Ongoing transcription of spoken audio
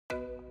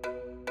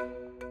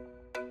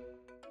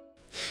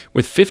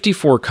With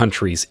 54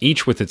 countries,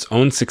 each with its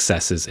own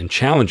successes and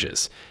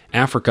challenges,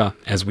 Africa,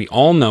 as we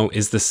all know,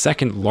 is the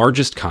second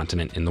largest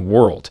continent in the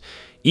world.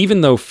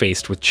 Even though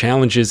faced with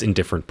challenges in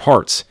different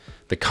parts,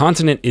 the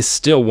continent is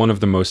still one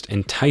of the most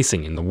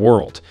enticing in the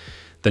world.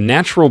 The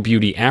natural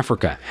beauty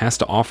Africa has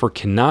to offer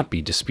cannot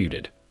be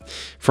disputed.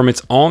 From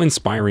its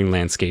awe-inspiring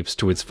landscapes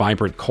to its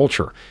vibrant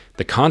culture,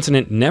 the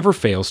continent never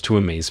fails to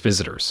amaze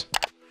visitors.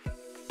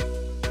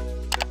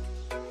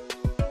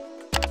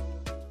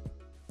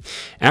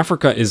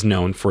 Africa is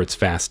known for its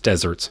vast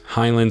deserts,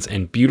 highlands,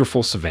 and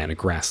beautiful savanna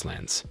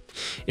grasslands.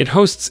 It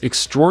hosts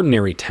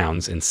extraordinary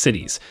towns and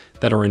cities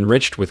that are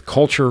enriched with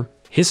culture,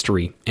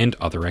 history, and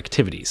other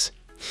activities.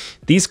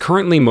 These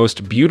currently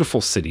most beautiful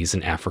cities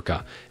in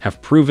Africa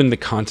have proven the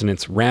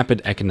continent's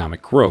rapid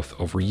economic growth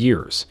over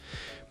years.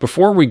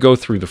 Before we go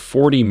through the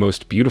 40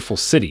 most beautiful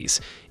cities,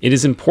 it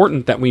is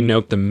important that we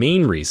note the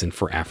main reason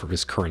for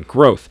Africa's current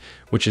growth,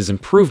 which is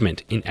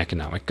improvement in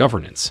economic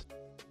governance.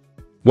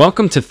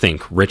 Welcome to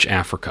Think Rich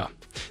Africa,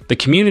 the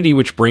community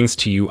which brings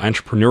to you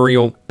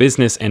entrepreneurial,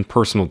 business, and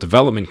personal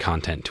development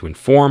content to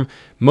inform,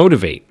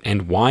 motivate,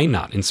 and why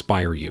not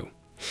inspire you.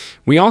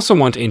 We also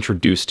want to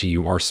introduce to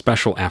you our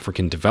special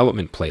African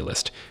development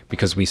playlist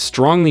because we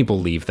strongly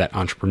believe that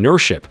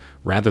entrepreneurship,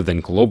 rather than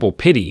global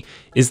pity,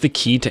 is the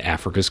key to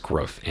Africa's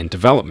growth and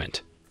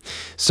development.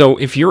 So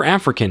if you're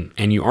African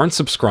and you aren't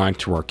subscribed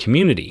to our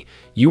community,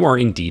 you are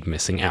indeed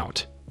missing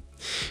out.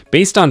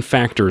 Based on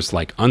factors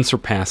like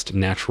unsurpassed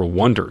natural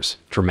wonders,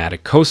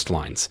 dramatic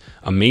coastlines,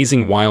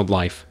 amazing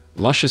wildlife,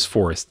 luscious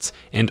forests,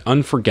 and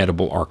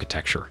unforgettable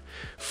architecture,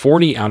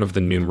 40 out of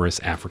the numerous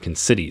African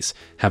cities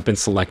have been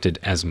selected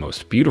as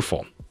most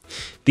beautiful.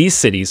 These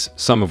cities,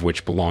 some of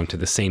which belong to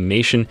the same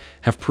nation,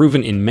 have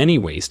proven in many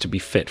ways to be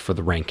fit for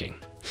the ranking.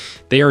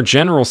 They are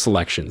general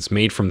selections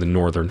made from the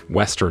northern,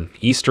 western,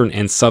 eastern,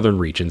 and southern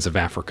regions of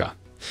Africa.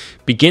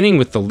 Beginning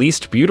with the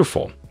least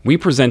beautiful, we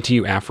present to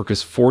you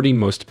Africa's 40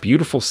 most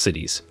beautiful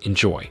cities.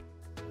 Enjoy.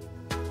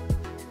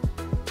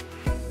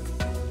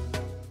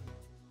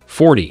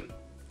 40.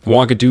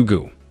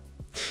 Ouagadougou.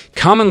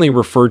 Commonly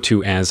referred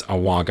to as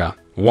Ouaga,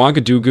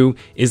 Ouagadougou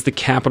is the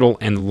capital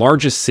and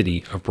largest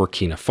city of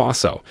Burkina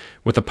Faso,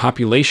 with a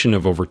population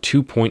of over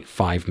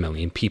 2.5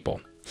 million people.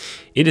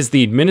 It is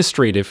the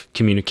administrative,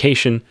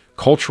 communication,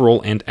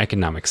 cultural, and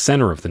economic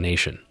center of the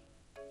nation.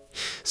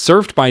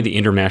 Served by the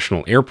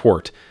international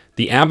airport,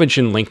 the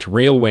Abidjan-linked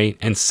railway,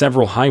 and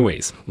several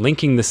highways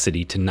linking the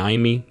city to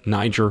Niamey,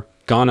 Niger,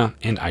 Ghana,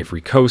 and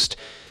Ivory Coast,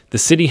 the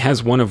city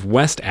has one of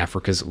West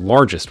Africa's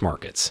largest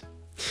markets.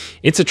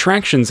 Its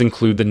attractions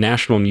include the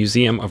National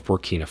Museum of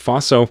Burkina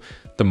Faso,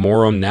 the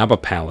Moro Naba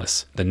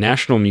Palace, the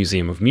National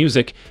Museum of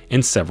Music,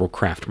 and several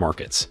craft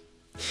markets.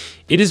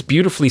 It is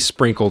beautifully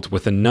sprinkled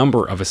with a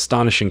number of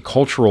astonishing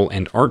cultural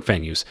and art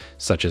venues,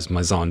 such as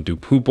Maison du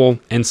Peuple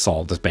and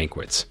Salle des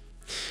Banquets.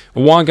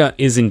 Ouaga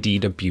is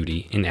indeed a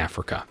beauty in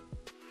Africa.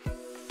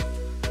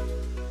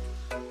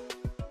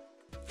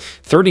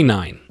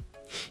 39.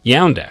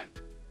 Yaoundé.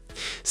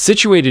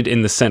 Situated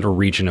in the central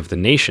region of the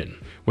nation,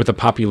 with a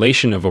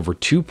population of over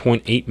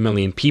 2.8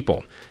 million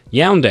people,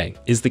 Yaoundé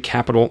is the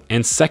capital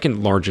and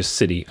second largest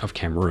city of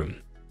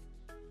Cameroon.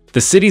 The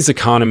city's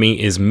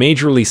economy is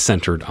majorly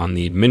centered on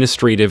the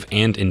administrative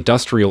and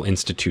industrial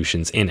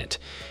institutions in it.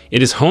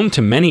 It is home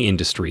to many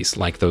industries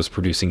like those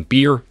producing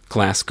beer,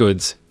 glass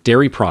goods,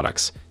 dairy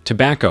products,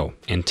 tobacco,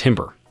 and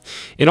timber.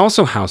 It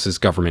also houses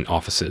government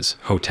offices,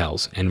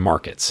 hotels, and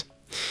markets.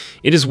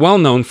 It is well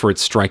known for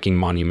its striking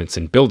monuments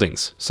and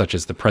buildings, such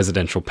as the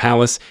Presidential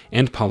Palace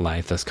and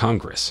Palais des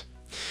Congrès.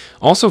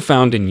 Also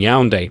found in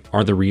Yaoundé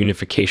are the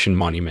Reunification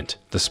Monument,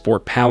 the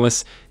Sport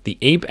Palace, the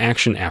Ape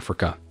Action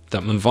Africa, the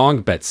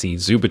Mvong Betsi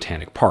Zoo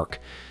Botanic Park,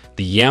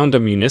 the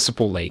Yaoundé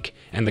Municipal Lake,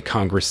 and the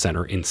Congress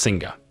Center in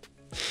Singa.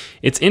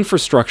 Its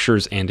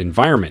infrastructures and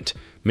environment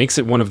makes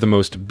it one of the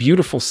most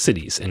beautiful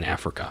cities in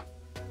Africa.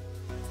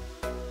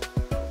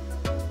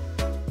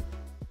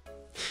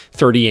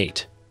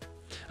 38.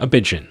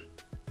 Abidjan.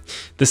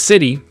 The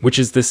city, which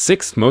is the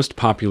sixth most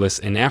populous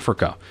in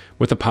Africa,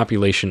 with a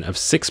population of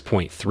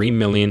 6.3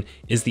 million,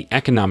 is the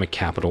economic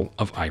capital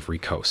of Ivory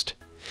Coast.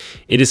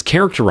 It is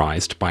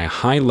characterized by a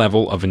high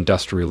level of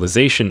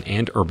industrialization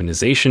and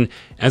urbanization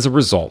as a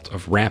result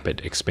of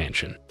rapid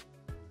expansion.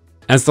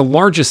 As the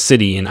largest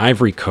city in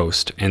Ivory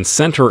Coast and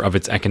center of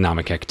its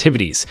economic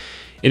activities,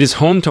 it is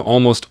home to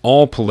almost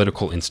all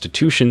political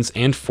institutions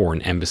and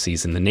foreign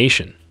embassies in the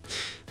nation.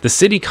 The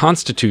city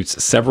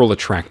constitutes several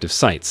attractive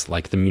sites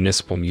like the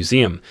Municipal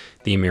Museum,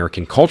 the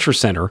American Culture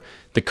Center,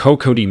 the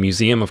Cocody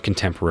Museum of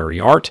Contemporary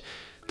Art,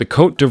 the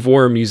Côte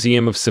d'Ivoire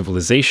Museum of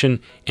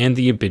Civilization, and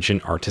the Abidjan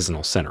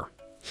Artisanal Center.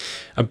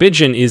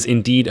 Abidjan is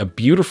indeed a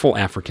beautiful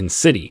African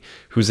city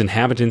whose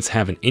inhabitants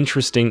have an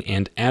interesting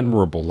and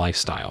admirable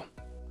lifestyle.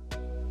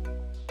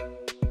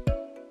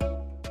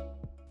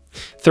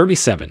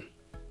 37.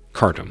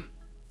 Khartoum.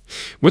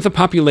 With a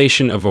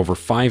population of over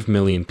 5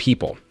 million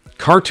people,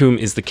 Khartoum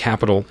is the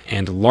capital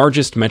and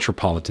largest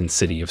metropolitan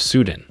city of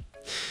Sudan.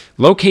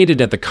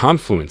 Located at the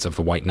confluence of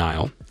the White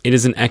Nile, it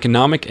is an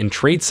economic and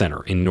trade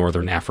center in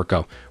northern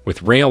Africa,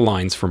 with rail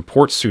lines from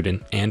Port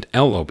Sudan and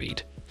El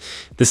Obeid.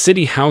 The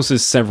city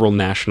houses several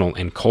national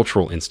and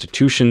cultural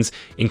institutions,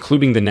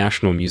 including the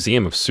National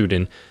Museum of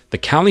Sudan, the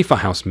Khalifa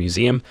House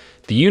Museum,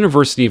 the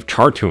University of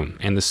Khartoum,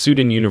 and the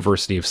Sudan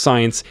University of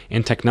Science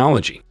and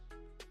Technology.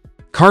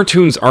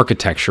 Khartoum's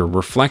architecture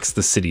reflects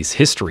the city's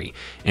history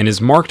and is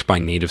marked by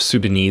native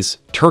Sudanese,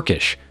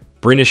 Turkish,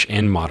 British,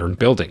 and modern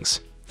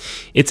buildings.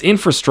 Its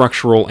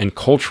infrastructural and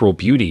cultural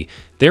beauty,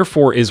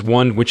 therefore, is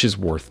one which is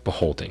worth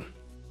beholding.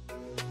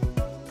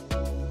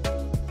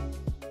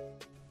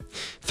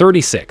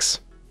 36.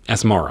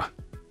 Asmara.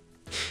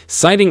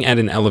 Siting at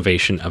an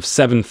elevation of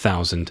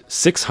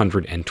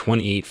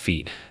 7,628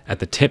 feet at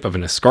the tip of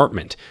an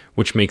escarpment,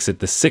 which makes it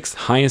the sixth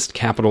highest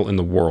capital in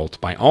the world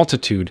by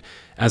altitude,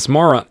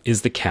 Asmara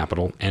is the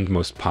capital and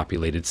most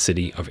populated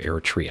city of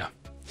Eritrea.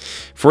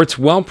 For its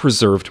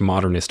well-preserved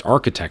modernist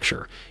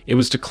architecture, it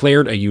was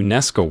declared a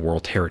UNESCO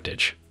World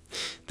Heritage.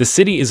 The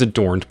city is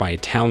adorned by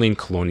Italian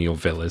colonial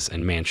villas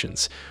and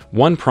mansions,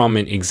 one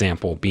prominent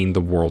example being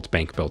the World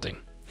Bank Building.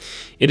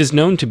 It is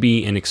known to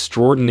be an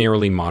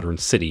extraordinarily modern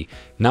city,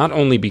 not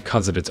only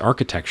because of its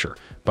architecture,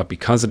 but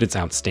because of its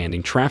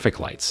outstanding traffic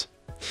lights.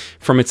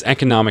 From its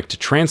economic to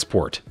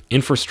transport,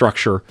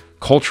 infrastructure,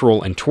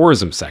 cultural, and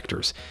tourism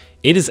sectors,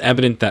 it is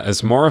evident that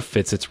Asmara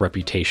fits its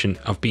reputation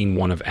of being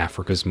one of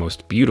Africa's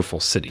most beautiful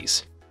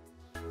cities.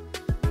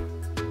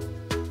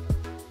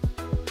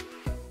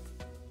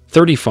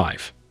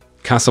 35.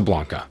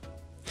 Casablanca.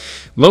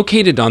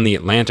 Located on the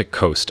Atlantic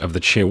coast of the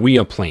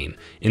Chaouia Plain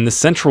in the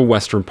central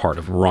western part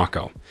of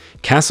Morocco,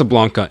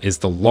 Casablanca is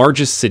the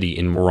largest city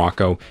in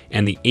Morocco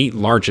and the 8th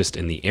largest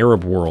in the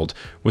Arab world,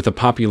 with a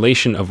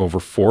population of over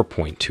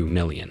 4.2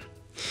 million.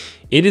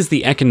 It is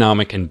the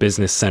economic and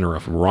business center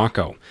of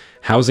Morocco,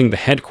 housing the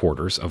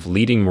headquarters of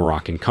leading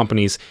Moroccan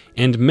companies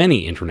and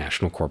many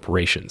international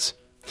corporations.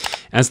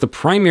 As the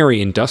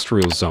primary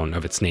industrial zone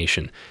of its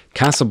nation,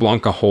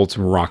 Casablanca holds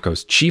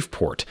Morocco's chief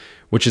port,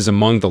 which is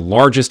among the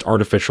largest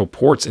artificial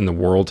ports in the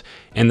world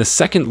and the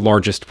second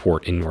largest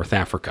port in North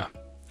Africa.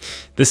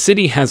 The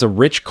city has a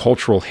rich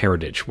cultural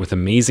heritage with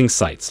amazing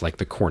sites like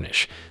the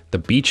Corniche, the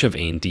beach of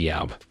Ain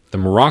Diab, the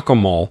Morocco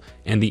Mall,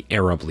 and the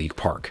Arab League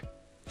Park.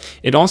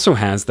 It also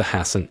has the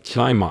Hassan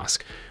II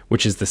Mosque,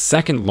 which is the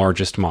second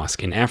largest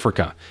mosque in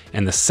Africa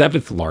and the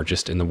 7th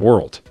largest in the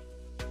world.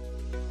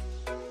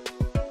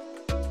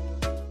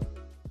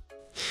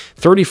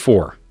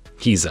 34.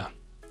 Giza.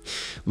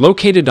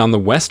 Located on the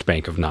west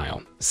bank of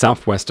Nile,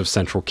 southwest of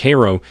central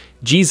Cairo,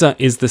 Giza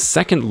is the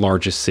second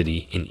largest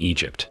city in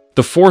Egypt,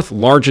 the 4th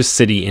largest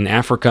city in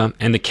Africa,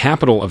 and the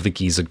capital of the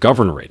Giza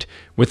Governorate,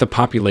 with a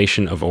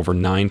population of over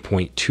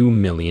 9.2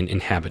 million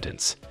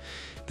inhabitants.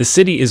 The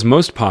city is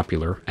most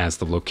popular as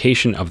the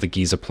location of the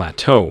Giza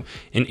Plateau,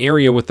 an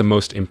area with the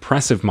most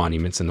impressive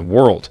monuments in the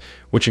world,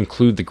 which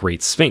include the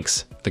Great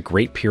Sphinx, the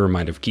Great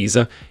Pyramid of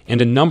Giza, and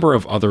a number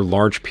of other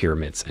large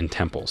pyramids and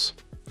temples.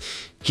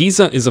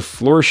 Giza is a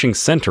flourishing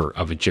center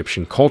of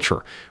Egyptian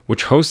culture,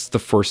 which hosts the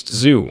first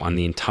zoo on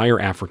the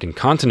entire African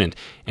continent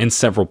and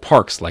several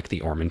parks like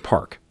the Orman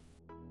Park.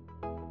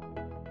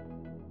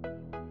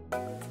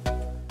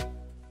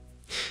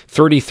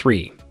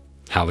 33.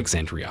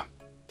 Alexandria.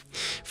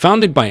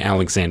 Founded by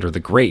Alexander the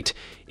Great,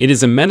 it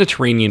is a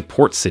Mediterranean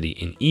port city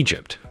in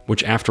Egypt,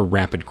 which after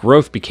rapid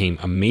growth became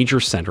a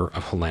major center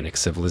of Hellenic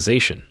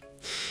civilization.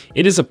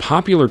 It is a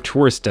popular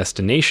tourist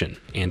destination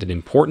and an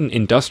important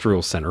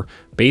industrial center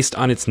based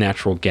on its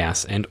natural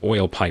gas and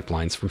oil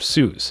pipelines from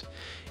Suez.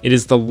 It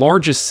is the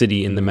largest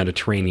city in the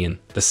Mediterranean,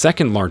 the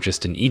second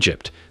largest in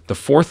Egypt, the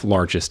 4th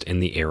largest in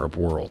the Arab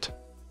world,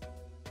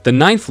 the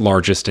 9th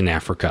largest in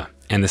Africa,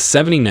 and the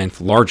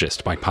 79th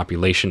largest by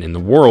population in the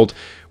world,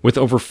 with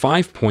over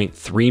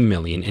 5.3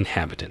 million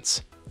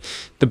inhabitants.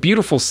 The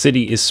beautiful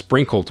city is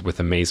sprinkled with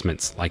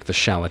amazements like the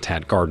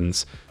Shalatat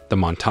Gardens, the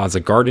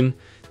Montaza Garden,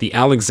 the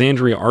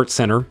Alexandria Art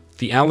Center,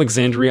 the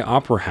Alexandria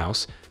Opera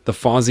House, the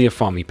Fawzia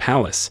Fahmy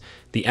Palace,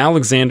 the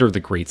Alexander the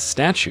Great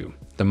statue,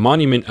 the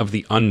Monument of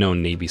the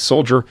Unknown Navy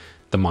Soldier,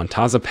 the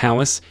Montaza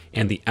Palace,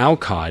 and the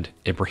Al-Qad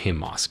Ibrahim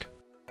Mosque.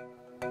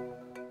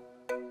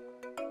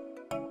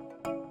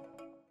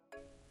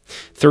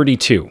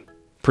 32.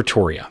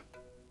 Pretoria.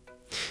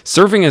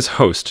 Serving as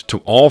host to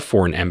all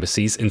foreign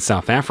embassies in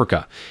South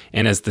Africa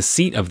and as the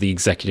seat of the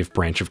executive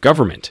branch of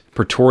government,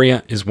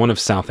 Pretoria is one of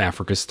South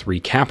Africa's 3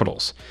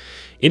 capitals.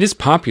 It is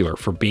popular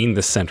for being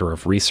the center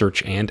of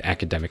research and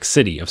academic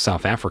city of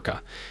South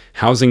Africa,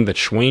 housing the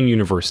Tshwane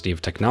University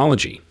of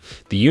Technology,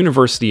 the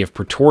University of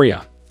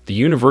Pretoria, the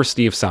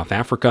University of South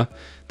Africa,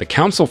 the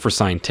Council for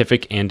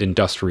Scientific and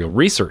Industrial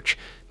Research,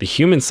 the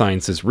Human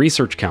Sciences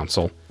Research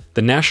Council,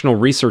 the National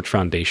Research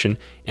Foundation,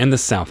 and the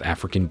South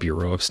African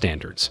Bureau of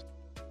Standards.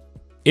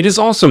 It is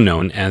also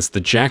known as the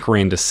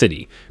Jacaranda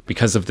City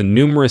because of the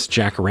numerous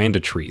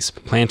jacaranda trees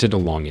planted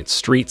along its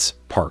streets,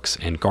 parks,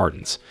 and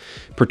gardens.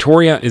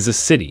 Pretoria is a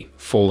city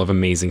full of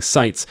amazing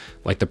sights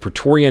like the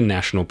Pretoria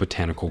National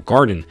Botanical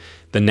Garden,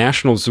 the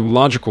National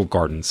Zoological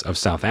Gardens of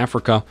South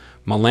Africa,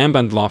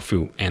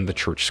 Malambandlafu, and the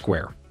Church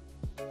Square.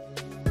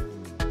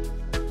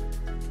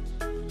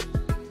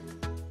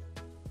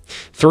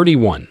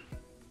 31.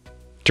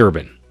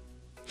 Durban.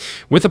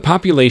 With a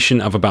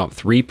population of about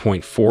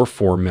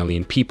 3.44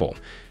 million people,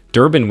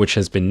 Durban, which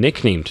has been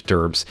nicknamed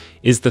Durbs,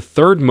 is the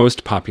third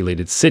most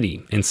populated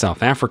city in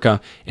South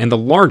Africa and the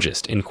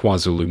largest in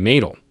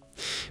KwaZulu-Natal.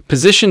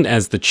 Positioned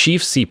as the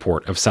chief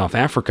seaport of South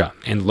Africa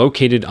and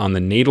located on the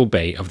Natal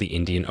Bay of the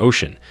Indian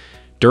Ocean,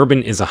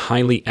 Durban is a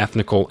highly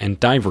ethnical and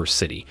diverse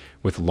city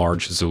with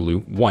large Zulu,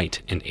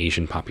 white, and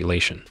Asian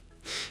population.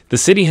 The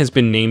city has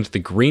been named the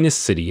greenest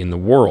city in the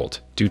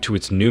world due to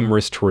its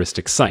numerous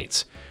touristic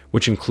sites,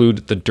 which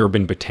include the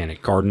Durban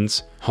Botanic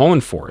Gardens,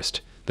 Holland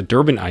Forest, the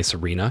Durban Ice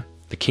Arena,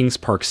 the Kings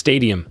Park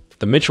Stadium,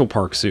 the Mitchell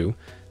Park Zoo,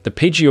 the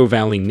Pigeon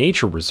Valley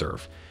Nature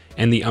Reserve,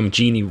 and the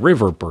Umgeni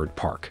River Bird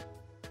Park.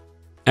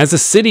 As a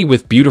city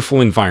with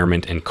beautiful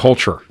environment and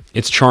culture,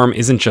 its charm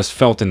isn't just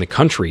felt in the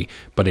country,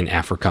 but in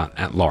Africa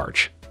at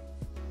large.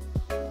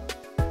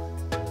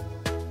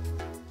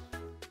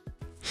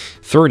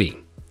 30.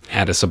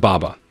 Addis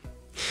Ababa.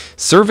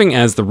 Serving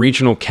as the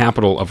regional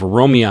capital of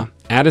Oromia,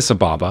 Addis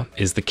Ababa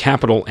is the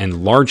capital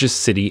and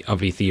largest city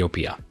of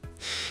Ethiopia.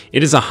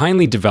 It is a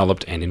highly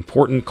developed and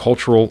important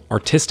cultural,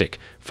 artistic,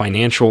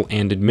 financial,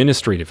 and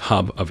administrative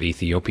hub of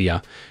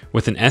Ethiopia,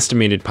 with an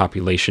estimated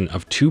population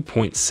of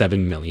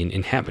 2.7 million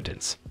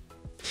inhabitants.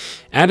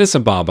 Addis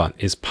Ababa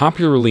is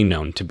popularly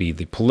known to be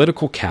the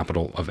political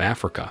capital of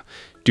Africa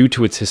due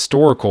to its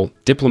historical,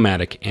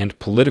 diplomatic, and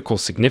political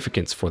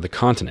significance for the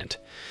continent.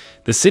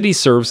 The city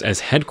serves as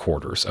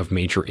headquarters of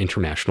major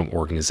international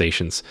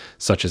organizations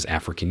such as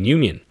African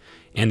Union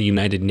and the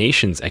United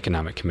Nations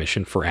Economic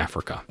Commission for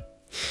Africa.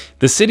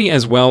 The city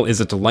as well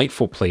is a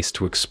delightful place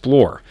to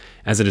explore,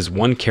 as it is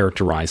one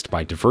characterized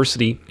by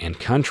diversity and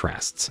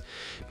contrasts.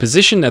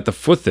 Positioned at the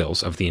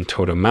foothills of the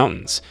Entoto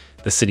Mountains,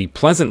 the city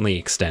pleasantly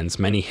extends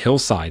many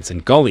hillsides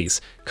and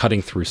gullies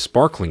cutting through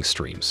sparkling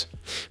streams,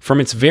 from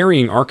its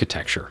varying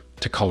architecture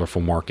to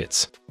colorful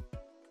markets.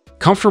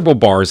 Comfortable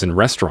bars and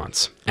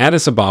restaurants,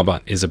 Addis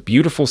Ababa is a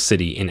beautiful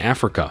city in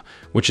Africa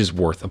which is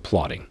worth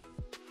applauding.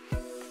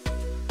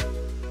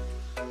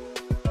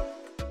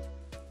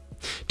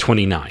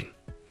 29.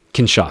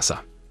 Kinshasa.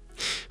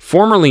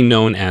 Formerly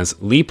known as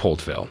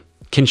Leopoldville,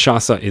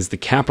 Kinshasa is the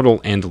capital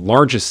and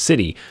largest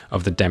city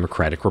of the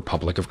Democratic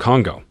Republic of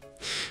Congo.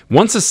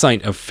 Once a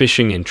site of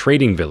fishing and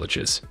trading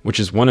villages, which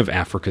is one of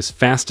Africa's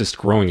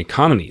fastest-growing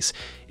economies,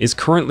 is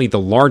currently the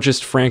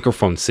largest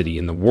francophone city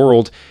in the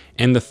world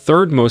and the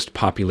third most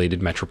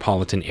populated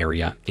metropolitan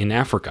area in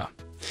Africa.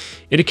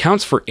 It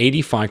accounts for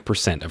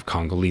 85% of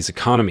Congolese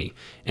economy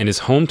and is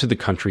home to the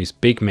country's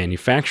big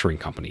manufacturing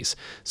companies,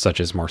 such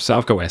as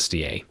Marsalco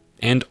SDA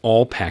and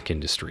All Pack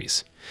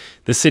Industries.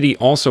 The city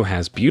also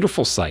has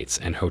beautiful sites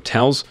and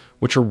hotels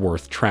which are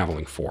worth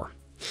traveling for.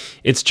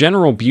 Its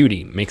general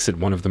beauty makes it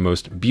one of the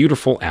most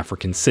beautiful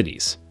African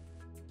cities.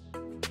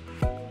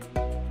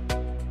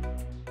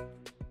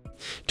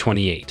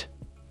 28.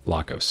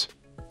 Lagos.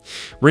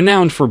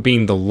 Renowned for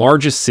being the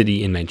largest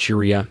city in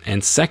Nigeria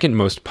and second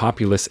most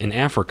populous in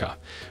Africa,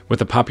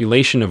 with a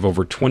population of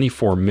over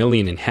 24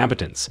 million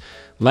inhabitants,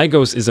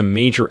 Lagos is a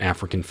major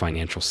African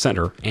financial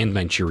center and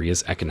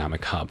Nigeria's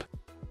economic hub.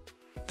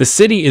 The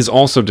city is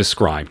also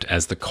described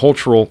as the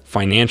cultural,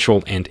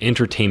 financial, and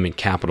entertainment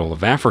capital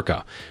of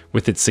Africa,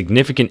 with its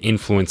significant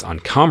influence on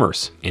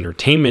commerce,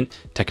 entertainment,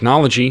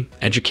 technology,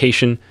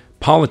 education,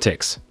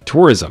 politics,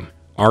 tourism,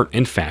 art,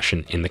 and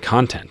fashion in the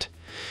continent.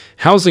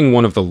 Housing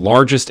one of the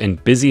largest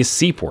and busiest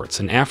seaports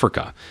in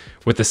Africa,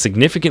 with a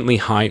significantly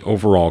high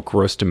overall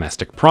gross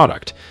domestic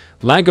product,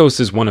 Lagos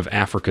is one of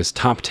Africa's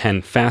top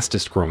 10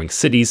 fastest-growing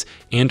cities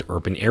and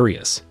urban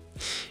areas.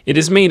 It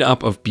is made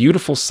up of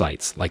beautiful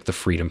sites like the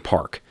Freedom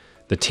Park,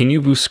 the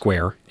Tinubu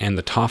Square, and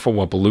the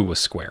Tafawa Balewa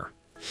Square.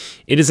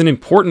 It is an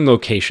important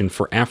location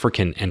for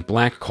African and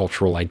Black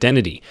cultural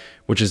identity,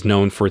 which is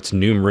known for its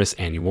numerous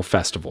annual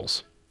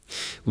festivals.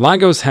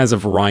 Lagos has a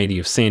variety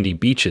of sandy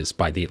beaches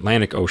by the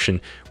Atlantic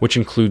Ocean, which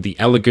include the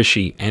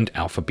Elegushi and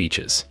Alpha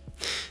beaches.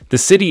 The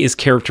city is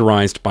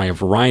characterized by a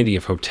variety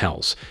of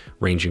hotels,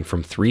 ranging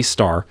from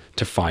 3-star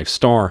to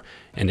 5-star,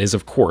 and is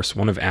of course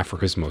one of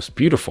Africa's most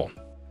beautiful.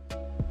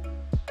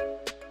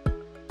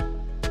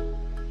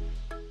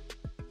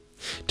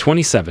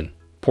 27.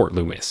 Port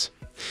Louis.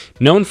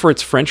 Known for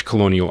its French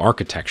colonial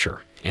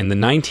architecture and the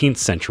 19th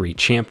century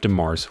Champ de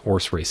Mars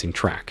horse racing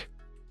track.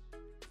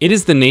 It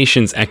is the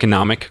nation's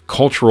economic,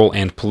 cultural,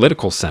 and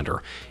political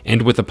center,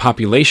 and with a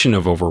population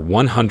of over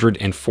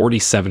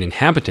 147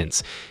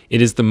 inhabitants, it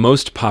is the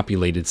most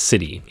populated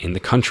city in the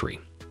country.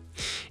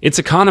 Its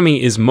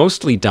economy is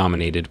mostly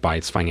dominated by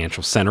its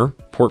financial center,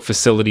 port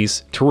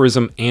facilities,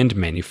 tourism, and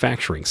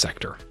manufacturing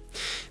sector.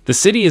 The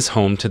city is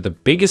home to the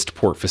biggest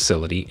port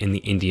facility in the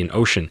Indian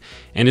Ocean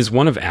and is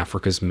one of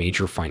Africa's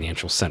major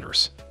financial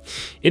centers.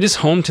 It is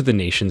home to the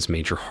nation's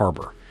major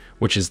harbor,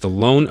 which is the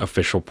lone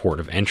official port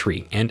of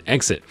entry and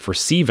exit for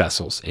sea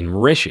vessels in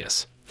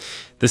Mauritius.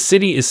 The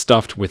city is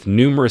stuffed with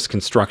numerous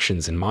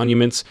constructions and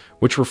monuments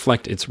which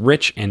reflect its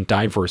rich and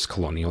diverse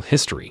colonial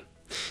history.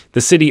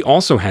 The city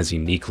also has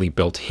uniquely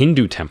built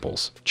Hindu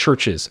temples,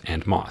 churches,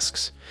 and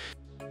mosques.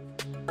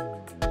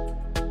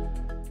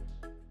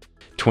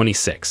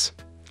 26.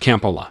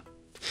 Kampala.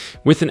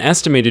 With an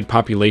estimated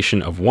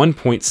population of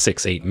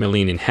 1.68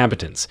 million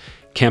inhabitants,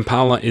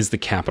 Kampala is the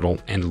capital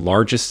and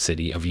largest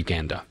city of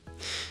Uganda.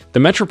 The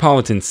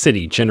metropolitan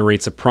city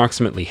generates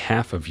approximately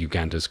half of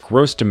Uganda's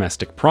gross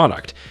domestic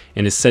product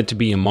and is said to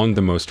be among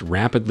the most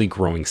rapidly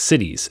growing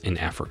cities in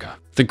Africa.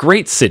 The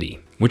Great City,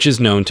 which is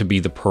known to be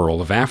the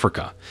Pearl of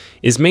Africa,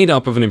 is made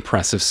up of an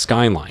impressive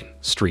skyline,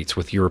 streets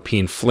with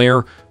European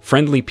flair,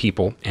 friendly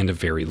people, and a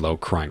very low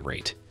crime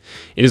rate.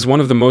 It is one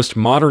of the most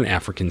modern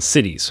African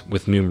cities,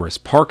 with numerous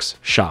parks,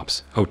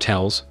 shops,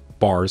 hotels,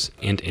 bars,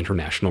 and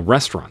international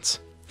restaurants.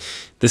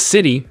 The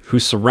city,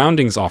 whose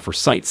surroundings offer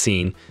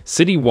sightseeing,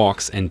 city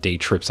walks, and day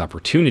trips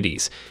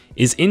opportunities,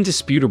 is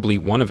indisputably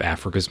one of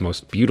Africa's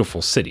most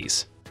beautiful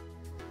cities.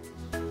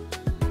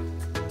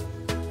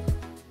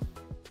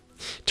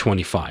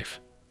 25.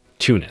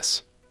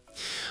 Tunis.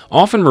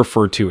 Often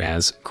referred to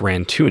as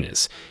Grand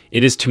Tunis,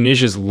 it is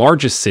Tunisia's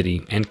largest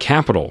city and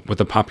capital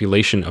with a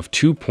population of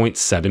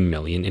 2.7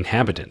 million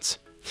inhabitants.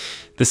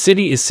 The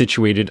city is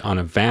situated on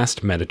a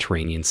vast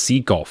Mediterranean Sea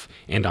gulf,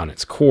 and on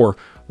its core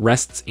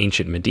rests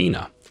ancient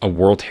Medina, a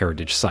World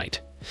Heritage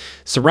Site.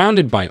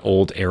 Surrounded by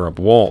old Arab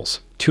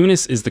walls,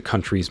 Tunis is the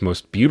country's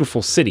most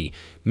beautiful city,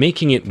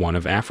 making it one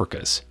of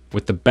Africa's,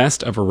 with the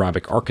best of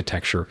Arabic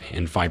architecture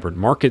and vibrant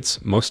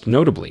markets most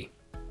notably.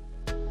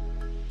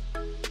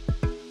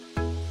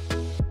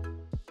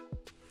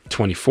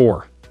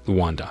 24.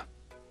 Luanda.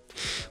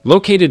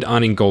 Located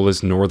on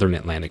Angola's northern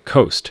Atlantic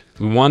coast,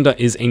 Luanda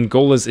is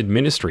Angola's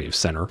administrative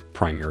center,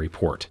 primary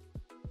port.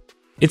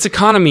 Its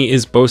economy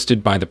is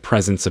boasted by the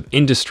presence of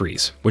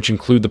industries, which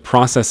include the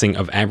processing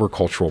of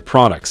agricultural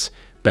products,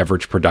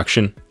 beverage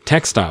production,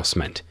 textile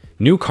cement,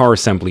 new car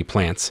assembly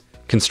plants,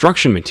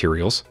 construction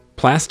materials,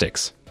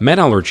 plastics,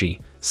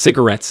 metallurgy,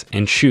 cigarettes,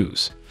 and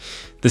shoes.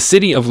 The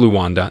city of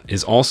Luanda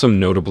is also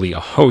notably a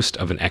host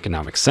of an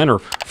economic center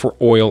for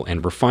oil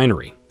and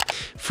refinery.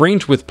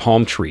 Fringed with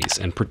palm trees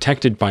and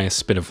protected by a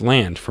spit of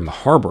land from the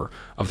harbor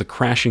of the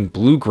crashing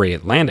blue-gray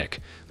Atlantic,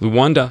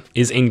 Luanda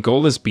is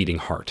Angola's beating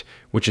heart,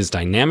 which is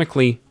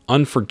dynamically,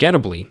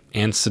 unforgettably,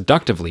 and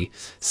seductively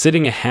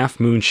sitting a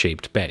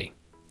half-moon-shaped bay.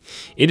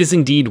 It is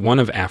indeed one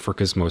of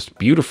Africa's most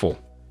beautiful.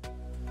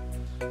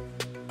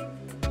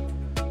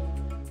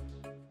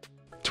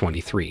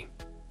 23.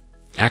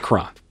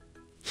 Accra.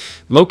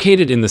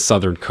 Located in the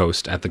southern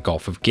coast at the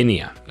Gulf of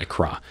Guinea,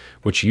 Accra,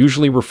 which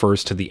usually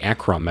refers to the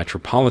Accra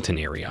metropolitan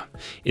area,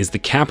 is the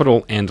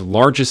capital and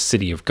largest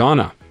city of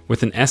Ghana,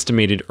 with an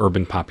estimated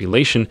urban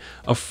population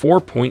of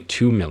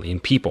 4.2 million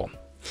people.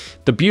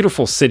 The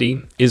beautiful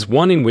city is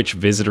one in which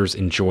visitors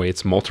enjoy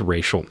its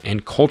multiracial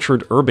and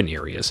cultured urban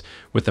areas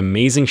with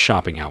amazing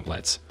shopping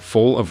outlets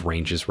full of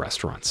ranges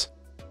restaurants.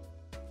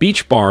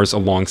 Beach bars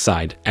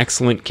alongside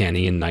excellent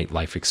Ghanaian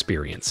nightlife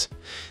experience.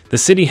 The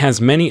city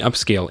has many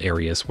upscale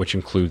areas which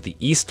include the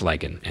East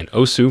Legon and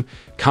Osu,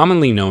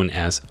 commonly known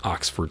as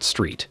Oxford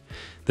Street.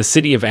 The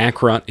city of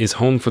Accra is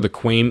home for the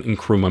Kwame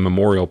Nkrumah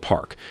Memorial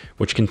Park,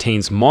 which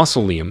contains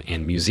mausoleum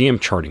and museum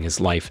charting his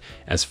life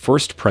as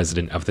first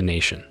president of the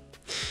nation.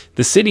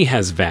 The city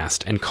has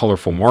vast and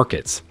colorful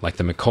markets like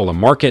the Makola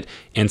Market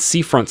and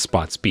seafront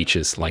spots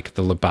beaches like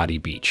the Labadi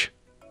Beach.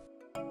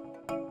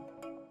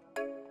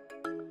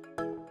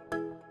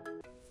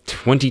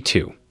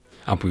 22.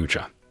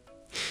 Abuja.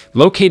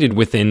 Located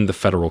within the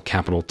Federal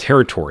Capital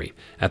Territory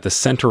at the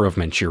center of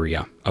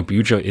Nigeria,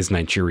 Abuja is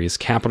Nigeria's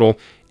capital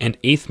and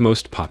eighth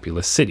most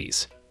populous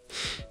cities.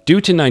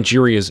 Due to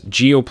Nigeria's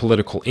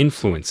geopolitical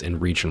influence in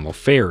regional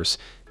affairs,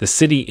 the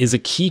city is a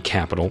key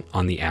capital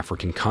on the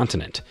African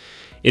continent.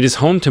 It is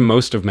home to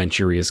most of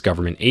Nigeria's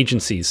government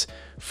agencies,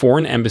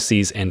 foreign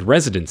embassies and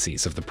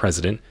residencies of the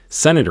president,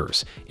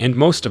 senators, and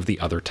most of the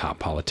other top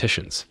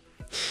politicians.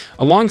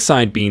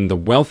 Alongside being the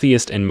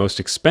wealthiest and most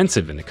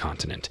expensive in the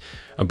continent,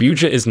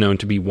 Abuja is known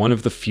to be one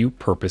of the few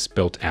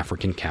purpose-built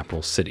African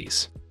capital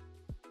cities.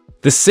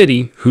 The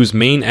city, whose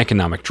main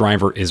economic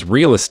driver is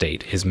real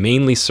estate, is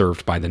mainly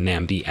served by the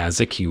Nnamdi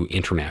Azikiwe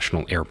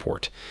International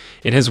Airport.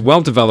 It has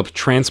well-developed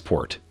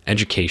transport,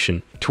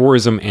 education,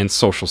 tourism, and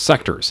social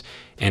sectors,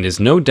 and is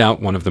no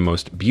doubt one of the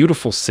most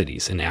beautiful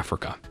cities in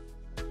Africa.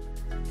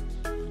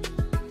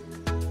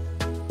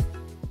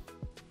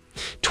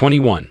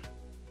 21.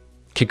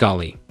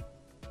 Kigali.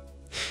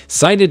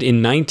 Cited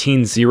in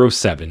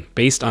 1907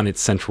 based on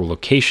its central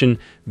location,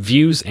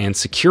 views, and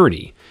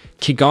security,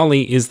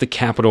 Kigali is the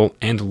capital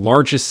and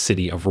largest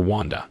city of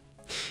Rwanda.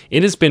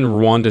 It has been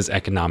Rwanda's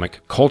economic,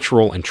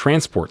 cultural, and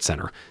transport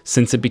center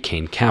since it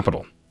became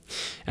capital.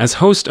 As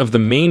host of the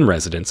main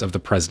residence of the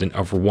President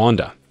of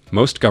Rwanda,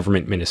 most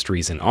government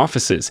ministries and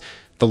offices,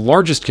 the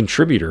largest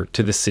contributor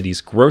to the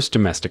city's gross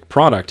domestic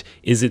product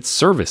is its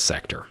service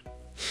sector.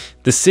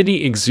 The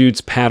city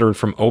exudes pattern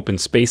from open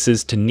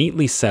spaces to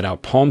neatly set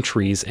out palm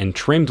trees and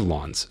trimmed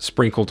lawns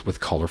sprinkled with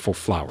colorful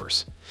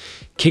flowers.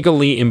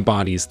 Kigali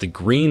embodies the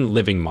green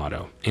living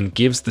motto and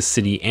gives the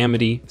city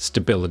amity,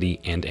 stability,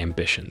 and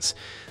ambitions.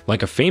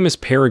 Like a famous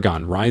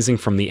paragon rising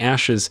from the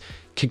ashes,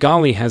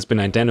 Kigali has been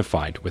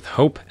identified with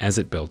hope as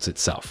it builds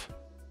itself.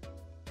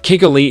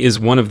 Kigali is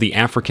one of the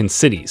African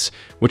cities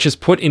which has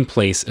put in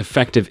place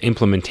effective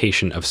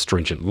implementation of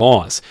stringent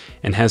laws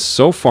and has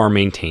so far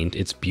maintained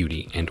its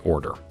beauty and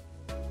order.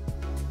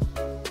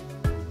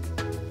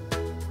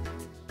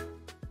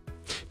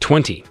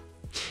 20.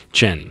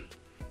 Djenné.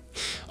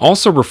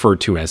 Also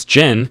referred to as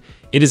Djenné,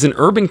 it is an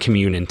urban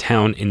commune and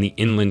town in the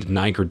inland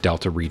Niger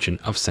Delta region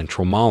of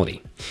central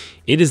Mali.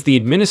 It is the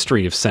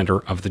administrative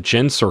center of the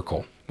Djenné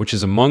Circle, which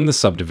is among the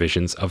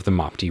subdivisions of the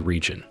Mopti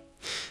region.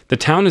 The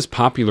town is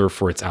popular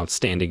for its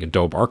outstanding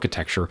adobe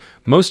architecture,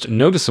 most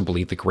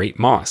noticeably the Great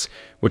Mosque,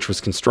 which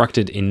was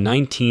constructed in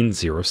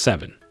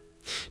 1907.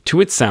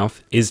 To its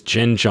south is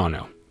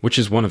Djenné, which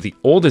is one of the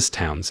oldest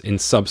towns in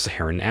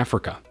sub-Saharan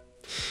Africa.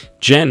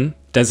 Djenné,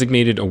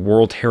 designated a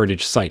World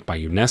Heritage Site by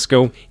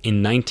UNESCO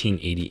in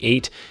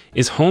 1988,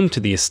 is home to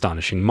the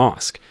astonishing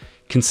mosque,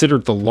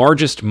 considered the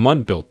largest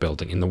mud-built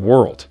building in the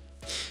world.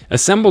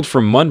 Assembled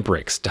from mud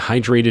bricks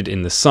dehydrated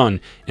in the sun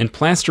and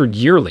plastered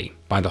yearly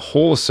by the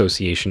whole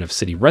association of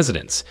city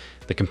residents,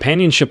 the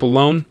companionship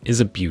alone is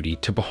a beauty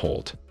to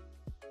behold.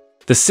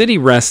 The city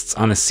rests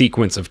on a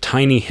sequence of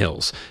tiny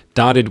hills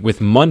dotted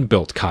with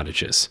mud-built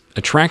cottages,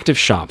 attractive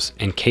shops,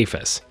 and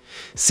cafes.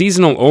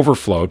 Seasonal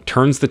overflow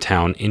turns the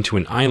town into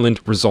an island,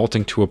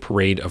 resulting to a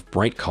parade of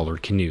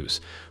bright-colored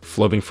canoes,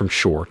 floating from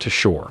shore to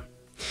shore.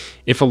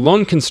 If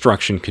alone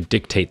construction could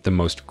dictate the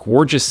most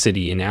gorgeous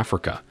city in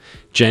Africa,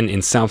 Djenné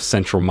in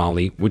south-central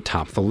Mali would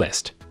top the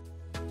list.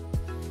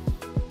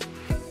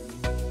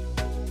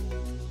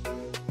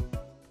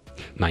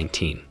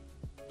 19.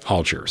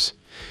 Algiers.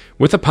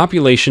 With a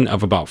population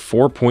of about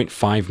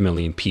 4.5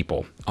 million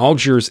people,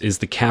 Algiers is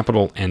the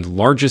capital and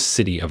largest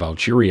city of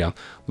Algeria,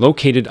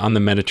 located on the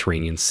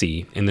Mediterranean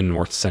Sea in the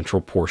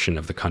north-central portion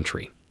of the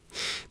country.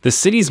 The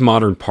city's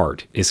modern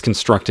part is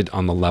constructed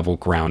on the level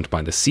ground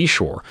by the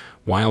seashore,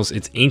 whilst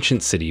its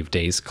ancient city of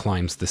days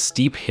climbs the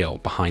steep hill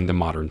behind the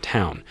modern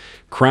town,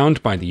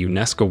 crowned by the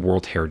UNESCO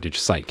World Heritage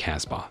Site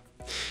Casbah.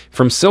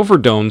 From silver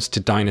domes to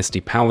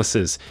dynasty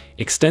palaces,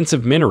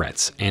 extensive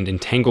minarets, and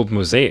entangled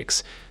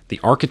mosaics, the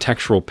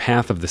architectural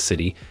path of the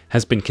city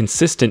has been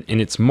consistent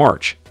in its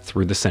march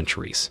through the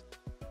centuries.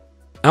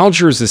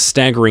 Algiers'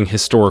 staggering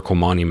historical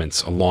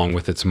monuments, along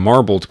with its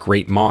marbled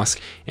Great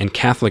Mosque and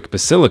Catholic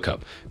Basilica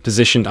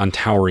positioned on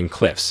towering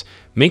cliffs,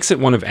 makes it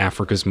one of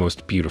Africa's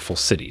most beautiful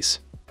cities.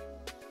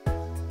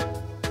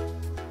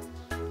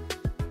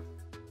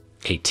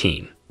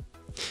 18.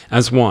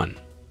 Aswan.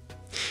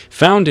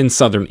 Found in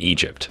southern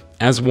Egypt,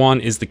 Aswan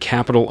is the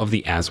capital of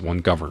the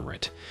Aswan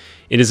Governorate.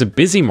 It is a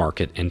busy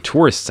market and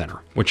tourist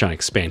center, which on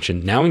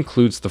expansion now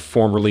includes the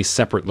formerly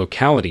separate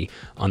locality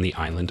on the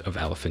island of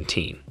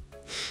Elephantine.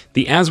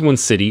 The Aswan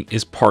city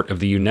is part of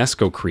the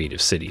UNESCO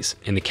Creative Cities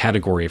in the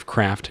category of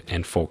craft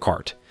and folk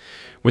art.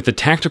 With the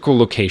tactical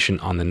location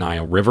on the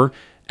Nile River,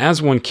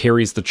 Aswan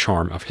carries the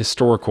charm of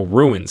historical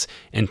ruins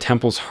and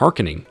temples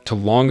hearkening to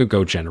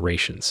long-ago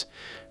generations.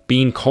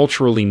 Being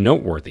culturally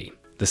noteworthy,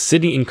 the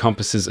city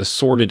encompasses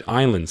assorted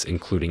islands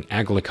including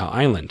Aglika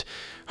Island,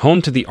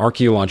 home to the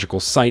archaeological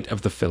site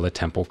of the Philae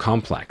Temple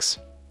complex.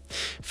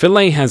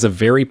 Philae has a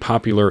very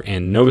popular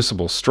and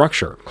noticeable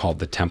structure called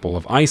the Temple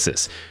of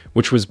Isis,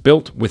 which was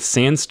built with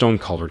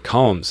sandstone-colored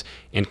columns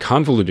and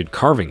convoluted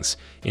carvings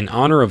in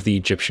honor of the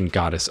Egyptian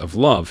goddess of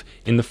love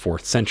in the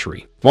 4th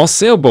century. While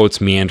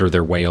sailboats meander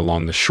their way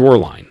along the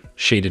shoreline,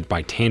 shaded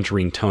by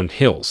tangerine-toned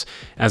hills,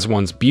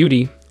 Aswan's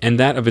beauty and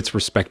that of its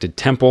respected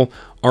temple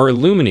are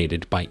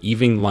illuminated by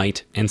evening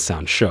light and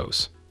sound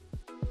shows.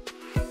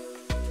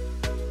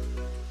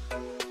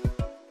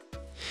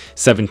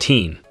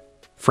 17.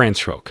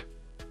 Franschhoek.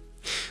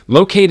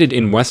 Located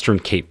in Western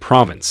Cape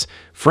Province,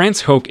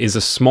 Franschhoek is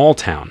a small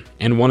town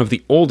and one of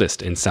the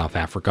oldest in South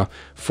Africa,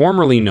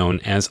 formerly known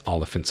as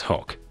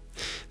Olifantshoek.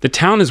 The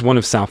town is one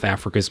of South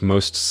Africa's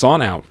most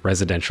sought-out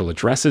residential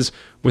addresses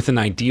with an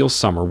ideal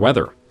summer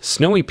weather,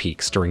 snowy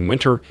peaks during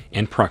winter,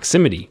 and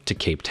proximity to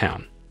Cape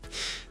Town.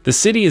 The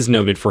city is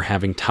noted for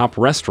having top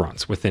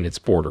restaurants within its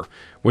border,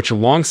 which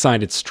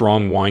alongside its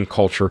strong wine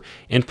culture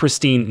and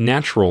pristine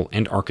natural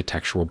and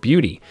architectural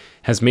beauty,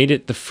 has made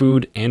it the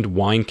food and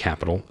wine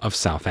capital of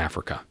South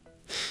Africa.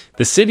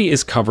 The city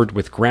is covered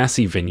with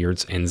grassy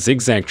vineyards and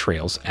zigzag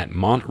trails at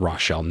Mont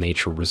Rochelle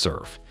Nature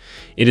Reserve.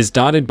 It is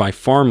dotted by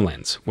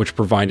farmlands, which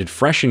provided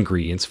fresh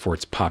ingredients for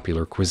its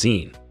popular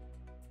cuisine.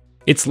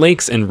 Its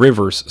lakes and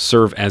rivers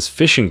serve as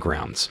fishing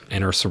grounds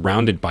and are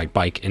surrounded by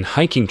bike and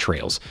hiking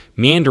trails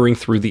meandering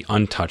through the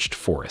untouched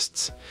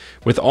forests.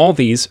 With all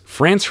these,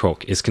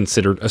 Franschhoek is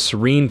considered a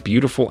serene,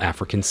 beautiful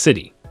African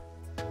city.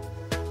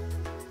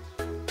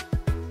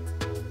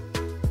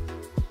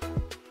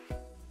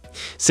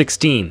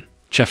 16.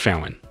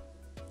 Chefchaouen.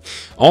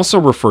 Also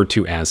referred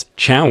to as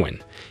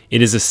Chaouen,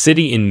 it is a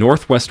city in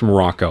northwest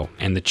Morocco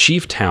and the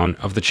chief town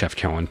of the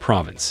Chefchaouen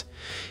province.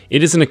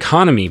 It is an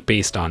economy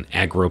based on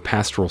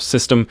agro-pastoral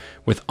system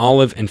with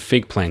olive and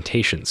fig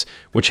plantations,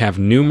 which have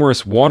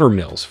numerous water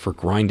mills for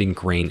grinding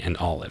grain and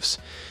olives.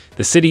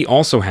 The city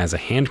also has a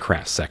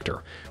handcraft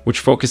sector, which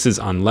focuses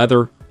on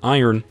leather,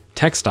 iron,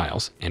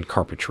 textiles, and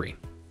carpentry.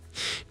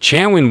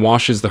 Chaouen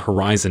washes the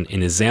horizon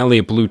in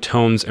azalea blue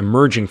tones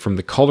emerging from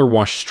the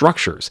color-washed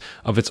structures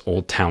of its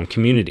old town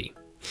community.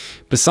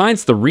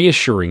 Besides the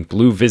reassuring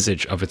blue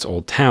visage of its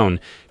old town,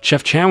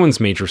 Chefchaouen's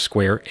major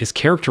square is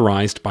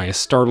characterized by a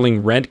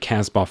startling red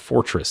Casbah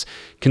fortress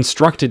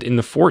constructed in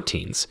the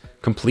 14s,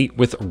 complete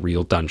with a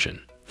real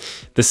dungeon.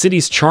 The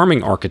city's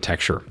charming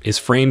architecture is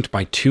framed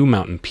by two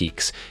mountain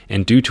peaks,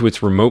 and due to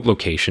its remote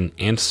location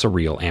and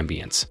surreal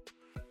ambience.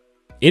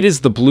 It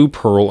is the blue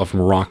pearl of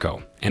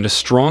Morocco, and a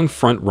strong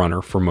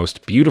front-runner for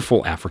most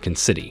beautiful African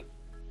city.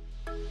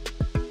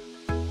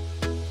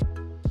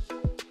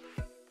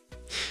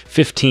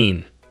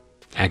 15.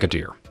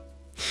 Agadir.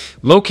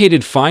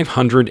 Located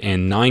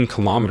 509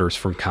 kilometers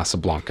from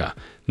Casablanca,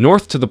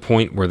 north to the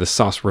point where the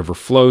Souss River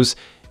flows,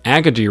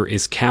 Agadir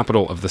is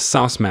capital of the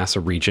Souss Massa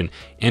region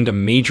and a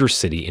major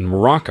city in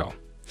Morocco.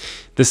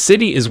 The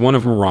city is one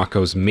of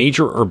Morocco's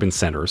major urban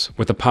centers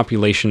with a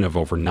population of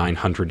over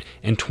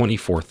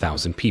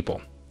 924,000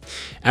 people.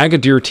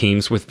 Agadir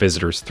teems with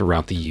visitors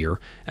throughout the year,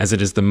 as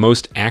it is the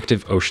most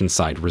active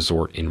oceanside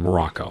resort in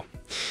Morocco.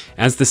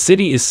 As the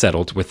city is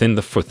settled within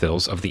the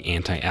foothills of the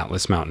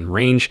Anti-Atlas mountain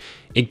range,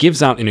 it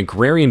gives out an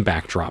agrarian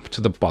backdrop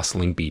to the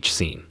bustling beach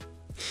scene.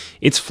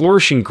 Its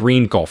flourishing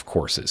green golf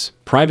courses,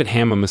 private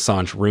hammock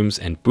massage rooms,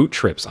 and boat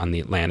trips on the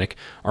Atlantic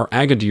are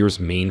Agadir's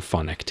main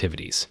fun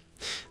activities.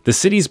 The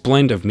city's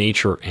blend of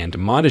nature and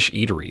modish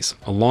eateries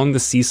along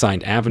the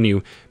seaside avenue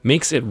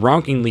makes it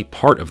rankingly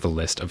part of the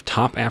list of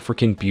top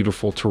African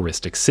beautiful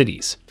touristic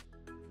cities.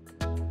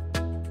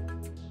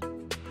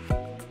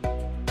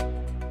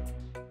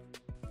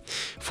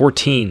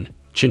 14.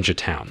 Jinja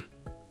Town.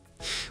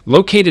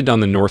 Located on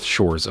the north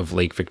shores of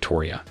Lake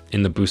Victoria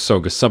in the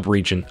Busoga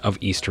subregion of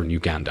eastern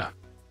Uganda.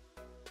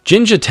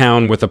 Jinja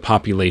Town, with a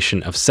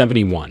population of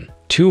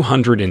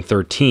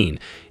 71,213,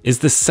 is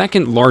the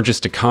second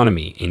largest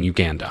economy in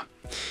Uganda.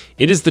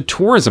 It is the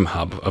tourism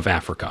hub of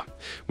Africa,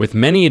 with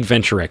many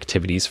adventure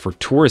activities for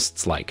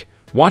tourists like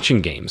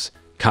watching games,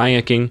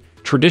 kayaking,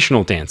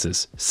 traditional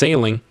dances,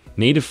 sailing,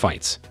 native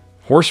fights,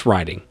 horse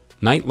riding,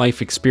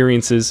 nightlife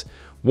experiences,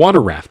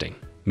 water rafting,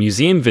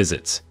 museum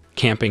visits,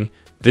 camping,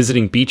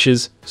 visiting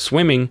beaches,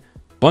 swimming,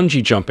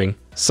 bungee jumping,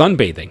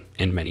 sunbathing,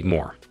 and many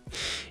more.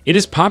 It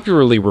is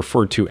popularly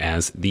referred to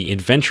as the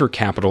adventure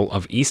capital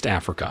of East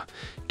Africa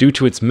due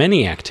to its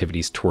many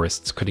activities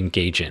tourists could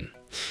engage in.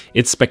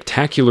 Its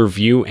spectacular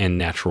view and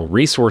natural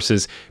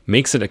resources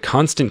makes it a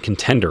constant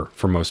contender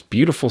for most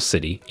beautiful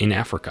city in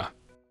Africa.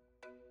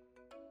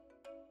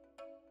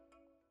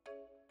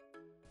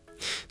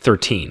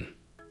 13.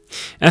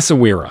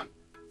 Essaouira.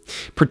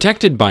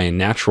 Protected by a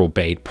natural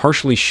bay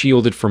partially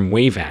shielded from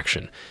wave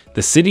action,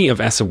 the city of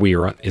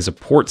Essaouira is a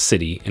port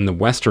city in the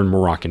western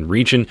Moroccan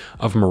region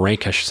of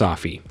Marrakech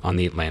Safi on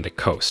the Atlantic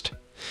coast.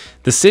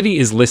 The city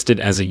is listed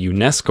as a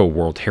UNESCO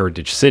World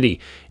Heritage City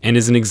and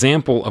is an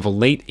example of a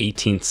late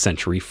 18th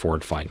century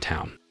fortified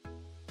town.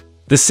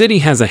 The city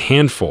has a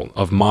handful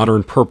of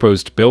modern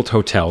purpose-built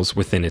hotels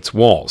within its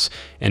walls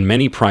and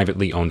many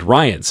privately owned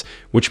riads,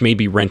 which may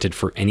be rented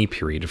for any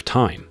period of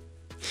time.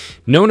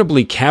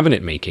 Notably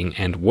cabinet making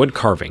and wood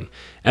carving,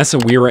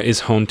 Essaouira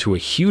is home to a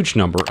huge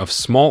number of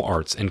small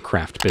arts and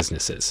craft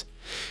businesses.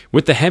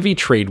 With the heavy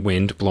trade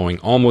wind blowing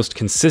almost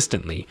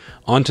consistently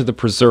onto the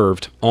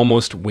preserved,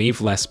 almost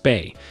waveless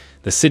bay,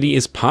 the city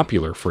is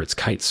popular for its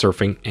kite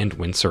surfing and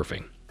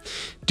windsurfing.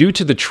 Due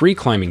to the tree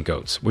climbing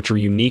goats, which are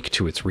unique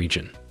to its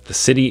region, the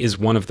city is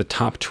one of the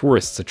top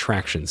tourist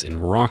attractions in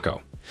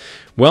Morocco.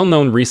 Well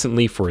known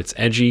recently for its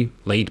edgy,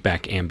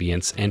 laid-back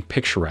ambience and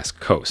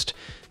picturesque coast,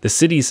 the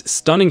city's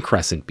stunning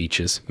crescent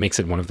beaches makes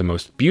it one of the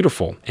most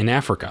beautiful in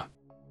Africa.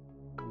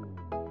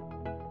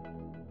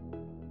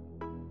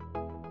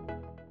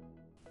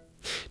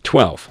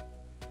 12.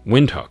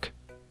 Windhoek.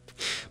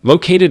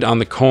 Located on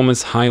the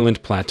Comas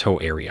Highland Plateau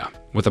area,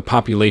 with a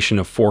population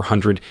of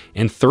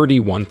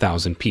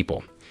 431,000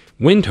 people,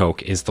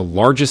 Windhoek is the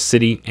largest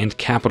city and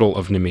capital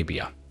of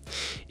Namibia.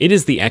 It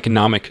is the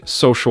economic,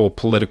 social,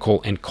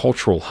 political, and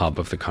cultural hub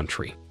of the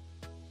country.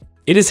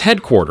 It is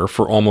headquarters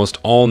for almost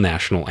all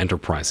national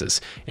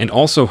enterprises and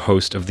also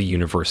host of the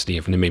University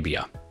of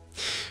Namibia.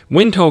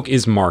 Windhoek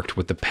is marked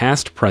with the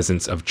past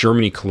presence of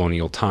Germany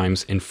colonial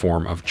times in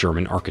form of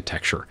German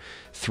architecture,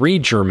 3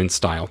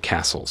 German-style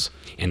castles,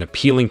 and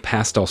appealing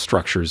pastel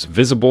structures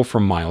visible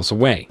from miles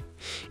away.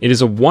 It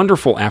is a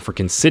wonderful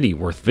African city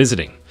worth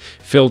visiting,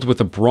 filled with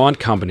a broad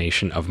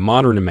combination of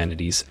modern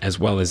amenities as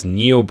well as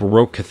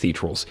neo-Baroque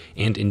cathedrals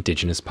and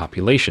indigenous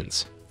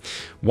populations.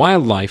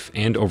 Wildlife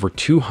and over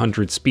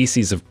 200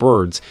 species of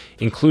birds,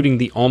 including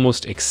the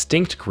almost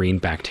extinct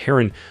green-backed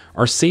heron,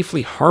 are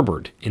safely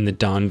harbored in the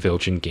Don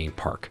Viljoen Game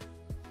Park.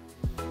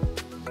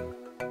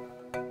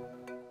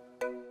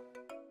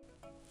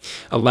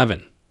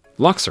 11.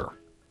 Luxor.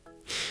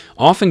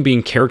 Often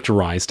being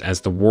characterized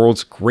as the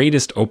world's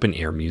greatest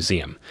open-air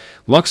museum,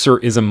 Luxor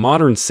is a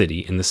modern city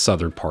in the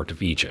southern part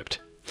of Egypt.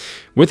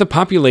 With a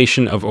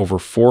population of over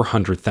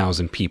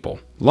 400,000 people,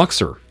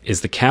 Luxor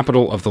is the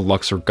capital of the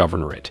Luxor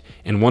Governorate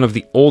and one of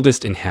the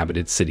oldest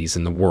inhabited cities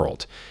in the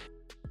world.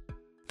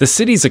 The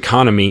city's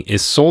economy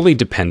is solely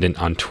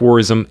dependent on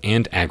tourism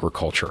and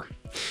agriculture.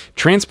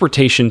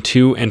 Transportation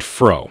to and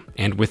fro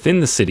and within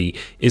the city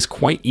is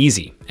quite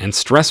easy and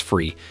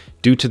stress-free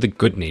due to the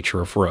good nature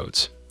of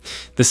roads.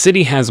 The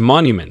city has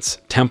monuments,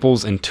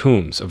 temples, and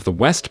tombs of the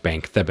West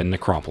Bank Theban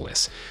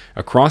necropolis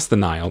across the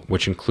Nile,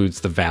 which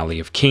includes the Valley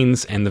of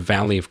Kings and the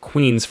Valley of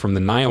Queens. From the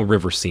Nile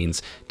River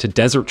scenes to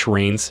desert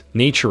terrains,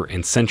 nature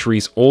and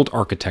centuries-old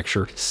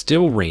architecture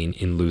still reign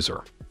in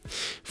Luxor.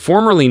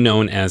 Formerly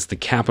known as the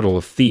capital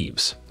of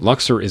Thebes,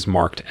 Luxor is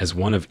marked as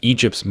one of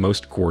Egypt's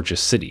most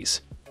gorgeous cities.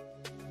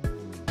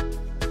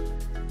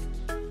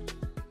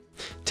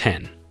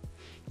 10.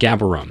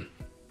 Gaborone.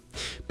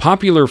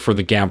 Popular for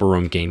the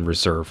Gaborone Game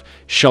Reserve,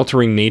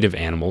 sheltering native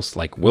animals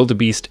like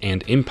wildebeest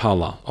and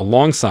impala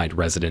alongside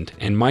resident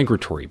and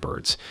migratory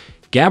birds,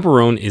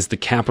 Gaborone is the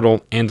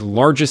capital and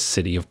largest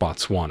city of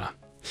Botswana.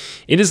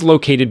 It is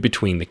located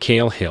between the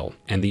Kale Hill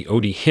and the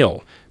Odi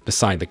Hill,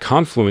 beside the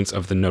confluence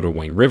of the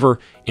Nodawayne River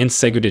and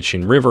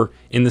Segudichin River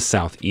in the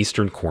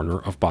southeastern corner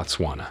of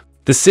Botswana.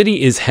 The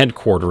city is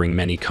headquartering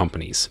many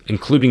companies,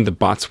 including the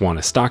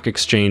Botswana Stock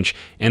Exchange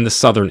and the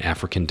Southern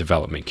African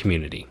Development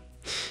Community.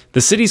 The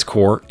city's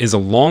core is a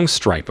long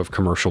stripe of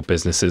commercial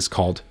businesses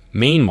called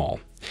Main Mall,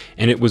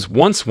 and it was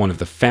once one of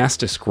the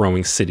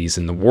fastest-growing cities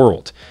in the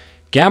world.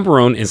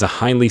 Gaborone is a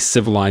highly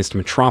civilized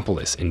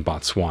metropolis in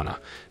Botswana,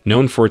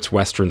 known for its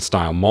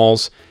Western-style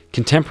malls,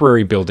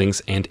 contemporary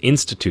buildings, and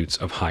institutes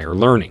of higher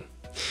learning.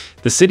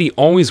 The city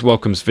always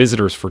welcomes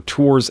visitors for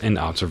tours and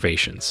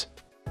observations.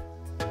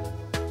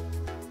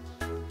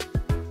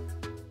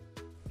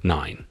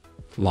 9.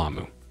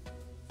 Lamu.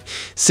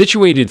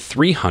 Situated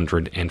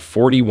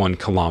 341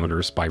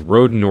 kilometers by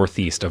road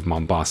northeast of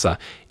Mombasa,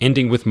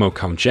 ending with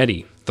Mokow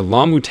Jetty, the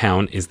Lamu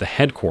town is the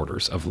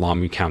headquarters of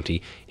Lamu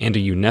County and a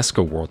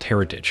UNESCO World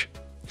Heritage.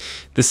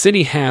 The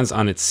city has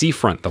on its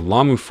seafront the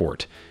Lamu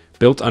Fort,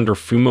 built under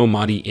Fumo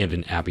Madi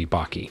Ibn Abi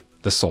Baki,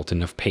 the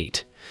Sultan of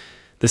Pate.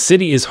 The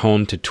city is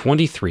home to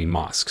 23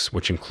 mosques,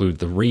 which include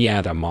the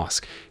Riyadh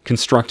Mosque,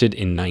 constructed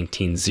in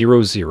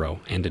 1900,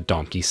 and a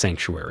donkey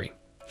sanctuary.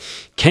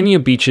 Kenya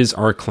beaches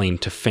are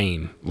acclaimed to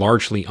fame,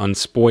 largely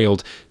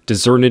unspoiled,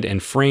 deserted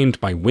and framed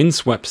by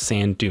windswept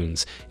sand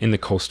dunes in the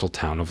coastal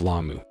town of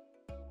Lamu.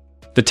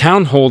 The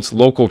town holds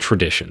local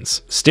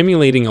traditions,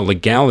 stimulating a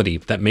legality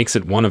that makes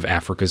it one of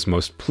Africa's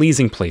most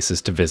pleasing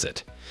places to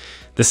visit.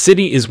 The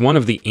city is one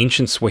of the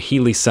ancient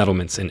Swahili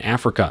settlements in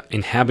Africa,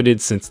 inhabited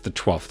since the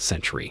 12th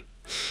century.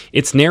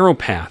 Its narrow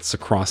paths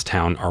across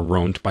town are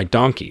roamed by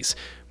donkeys,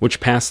 which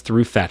pass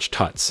through thatched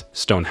huts,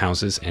 stone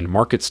houses, and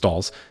market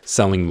stalls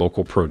selling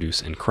local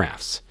produce and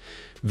crafts.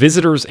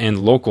 Visitors and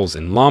locals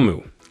in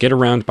Lamu get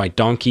around by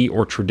donkey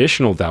or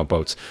traditional dhow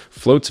boats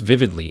floats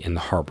vividly in the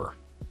harbor.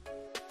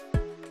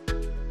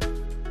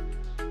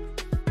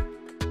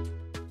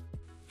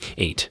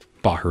 8.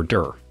 Bahir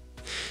Dar.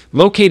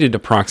 Located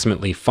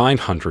approximately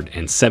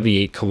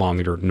 578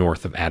 km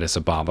north of Addis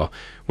Ababa,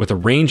 with a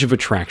range of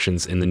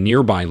attractions in the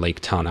nearby Lake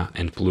Tana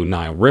and Blue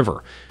Nile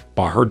River,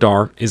 Bahir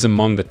Dar is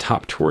among the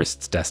top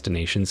tourist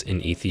destinations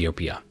in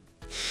Ethiopia.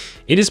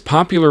 It is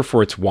popular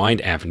for its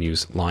wide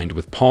avenues lined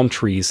with palm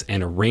trees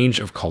and a range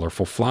of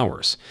colorful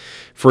flowers.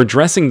 For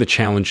addressing the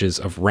challenges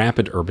of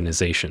rapid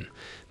urbanization,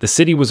 the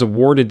city was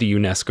awarded the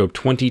UNESCO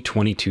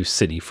 2022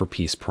 City for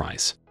Peace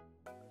Prize.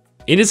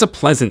 It is a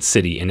pleasant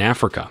city in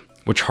Africa,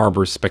 which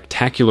harbors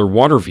spectacular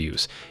water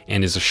views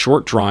and is a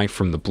short drive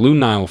from the Blue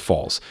Nile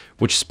Falls,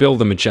 which spill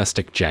the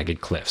majestic jagged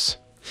cliffs.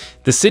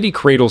 The city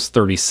cradles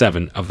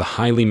 37 of the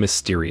highly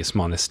mysterious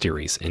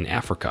monasteries in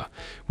Africa,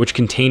 which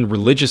contain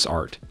religious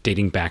art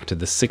dating back to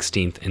the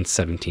 16th and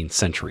 17th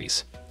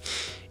centuries.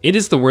 It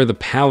is where the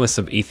palace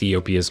of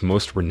Ethiopia's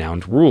most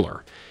renowned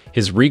ruler,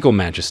 His Regal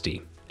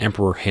Majesty,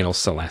 Emperor Haile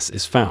Selassie,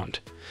 is found.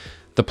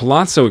 The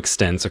palazzo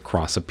extends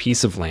across a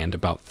piece of land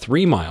about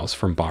 3 miles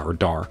from Bahir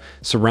Dar,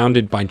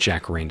 surrounded by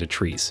jacaranda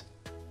trees.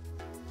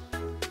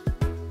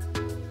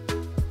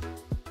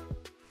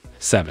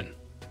 7.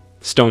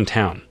 Stone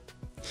Town.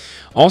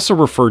 Also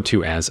referred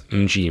to as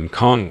Mji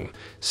Mkongwe,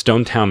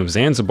 Stone Town of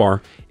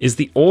Zanzibar is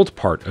the old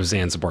part of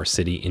Zanzibar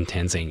City in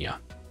Tanzania.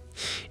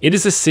 It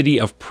is a city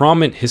of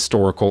prominent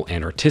historical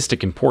and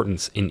artistic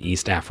importance in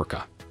East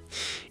Africa.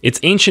 Its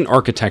ancient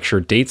architecture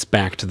dates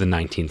back to the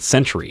 19th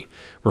century,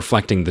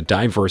 reflecting the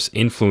diverse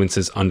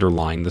influences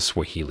underlying the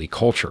Swahili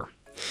culture.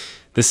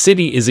 The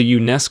city is a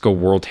UNESCO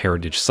World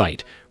Heritage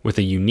Site with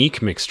a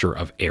unique mixture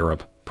of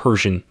Arab,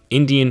 Persian,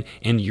 Indian,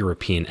 and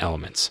European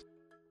elements.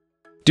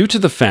 Due to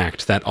the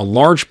fact that a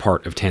large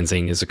part of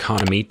Tanzania's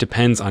economy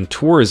depends on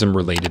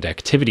tourism-related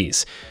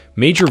activities,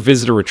 major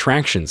visitor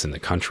attractions in the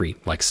country,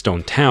 like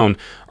Stone Town,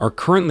 are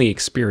currently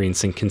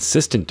experiencing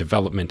consistent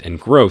development and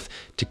growth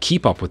to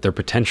keep up with their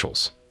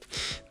potentials.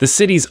 The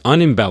city's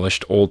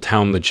unembellished old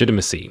town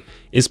legitimacy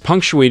is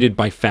punctuated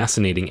by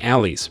fascinating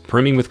alleys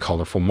brimming with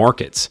colorful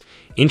markets,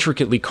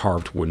 intricately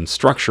carved wooden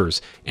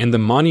structures, and the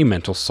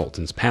monumental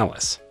Sultan's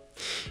Palace.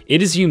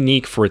 It is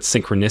unique for its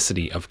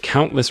synchronicity of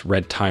countless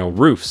red tile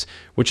roofs,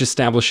 which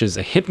establishes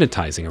a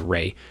hypnotizing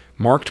array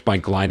marked by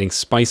gliding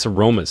spice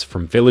aromas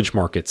from village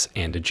markets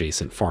and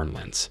adjacent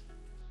farmlands.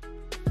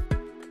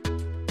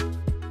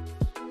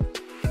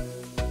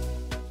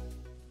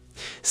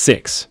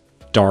 6.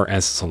 Dar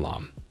es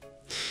Salaam.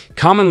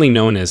 Commonly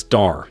known as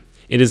Dar,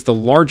 it is the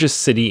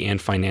largest city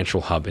and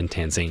financial hub in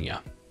Tanzania.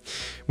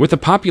 With a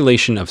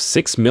population of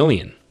 6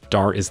 million,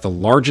 Dar is the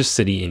largest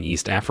city in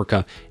East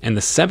Africa and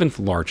the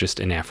 7th largest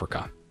in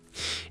Africa.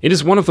 It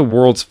is one of the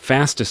world's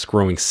fastest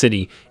growing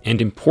city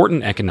and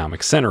important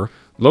economic center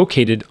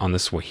located on the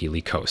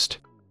Swahili coast.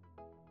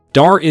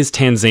 Dar is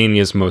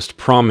Tanzania's most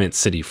prominent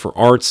city for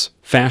arts,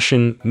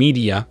 fashion,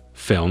 media,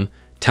 film,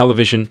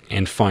 television,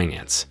 and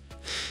finance.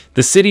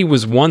 The city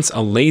was once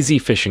a lazy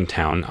fishing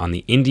town on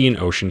the Indian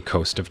Ocean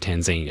coast of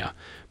Tanzania,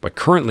 but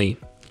currently,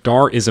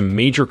 Dar is a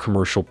major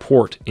commercial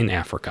port in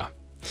Africa.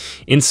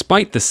 In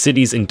spite the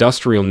city's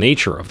industrial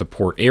nature of the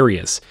port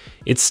areas,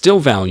 it still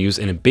values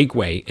in a big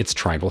way its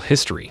tribal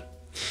history.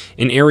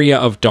 An area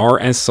of Dar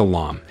es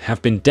Salaam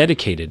have been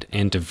dedicated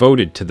and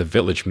devoted to the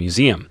Village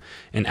Museum,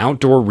 an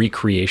outdoor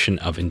recreation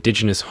of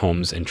indigenous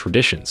homes and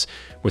traditions,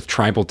 with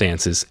tribal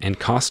dances and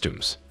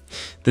costumes.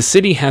 The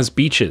city has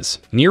beaches,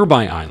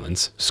 nearby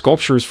islands,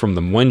 sculptures from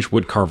the Mwenj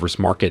woodcarvers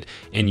market,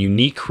 and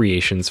unique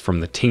creations from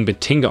the Tinga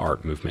Tinga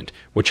art movement,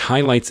 which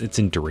highlights its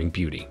enduring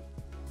beauty.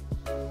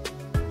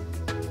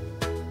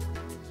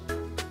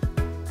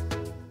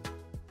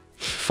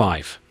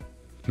 5.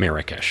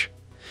 Marrakesh.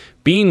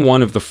 Being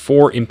one of the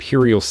 4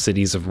 imperial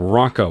cities of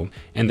Morocco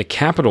and the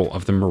capital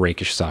of the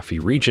Marrakesh Safi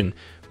region,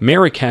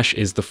 Marrakesh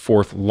is the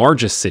 4th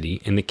largest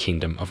city in the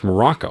Kingdom of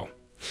Morocco.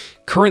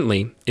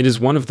 Currently, it is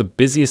one of the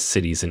busiest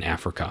cities in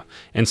Africa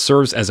and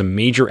serves as a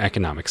major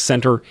economic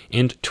center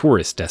and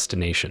tourist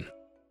destination.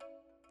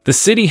 The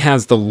city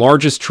has the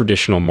largest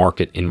traditional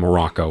market in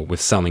Morocco, with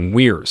selling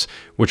wares,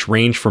 which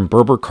range from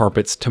Berber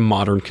carpets to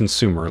modern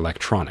consumer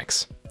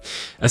electronics.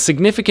 A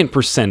significant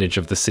percentage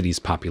of the city's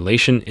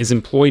population is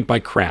employed by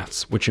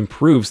crafts, which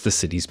improves the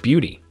city's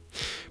beauty.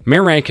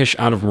 Marrakesh,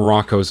 out of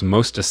Morocco's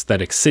most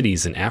aesthetic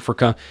cities in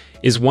Africa,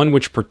 is one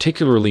which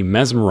particularly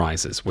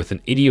mesmerizes with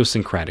an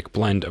idiosyncratic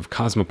blend of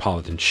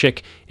cosmopolitan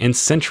chic and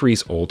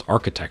centuries-old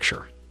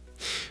architecture.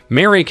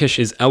 Marrakesh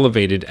is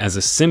elevated as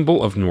a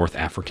symbol of North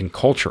African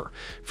culture,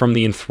 from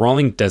the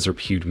enthralling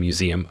desert-hued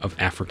Museum of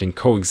African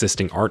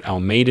Coexisting Art Al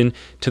Maiden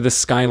to the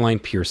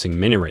skyline-piercing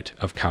minaret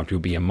of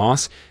Koutoubia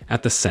Mosque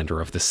at the center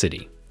of the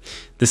city.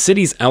 The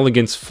city's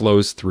elegance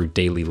flows through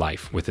daily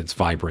life with its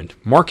vibrant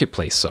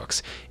marketplace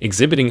souks,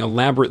 exhibiting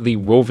elaborately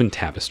woven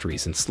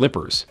tapestries and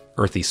slippers,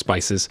 earthy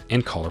spices,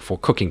 and colorful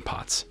cooking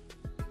pots.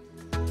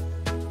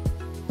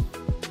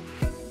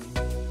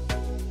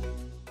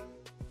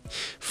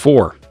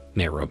 4.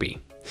 Nairobi.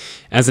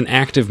 As an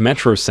active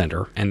metro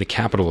center and the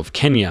capital of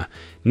Kenya,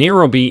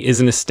 Nairobi is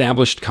an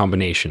established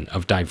combination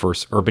of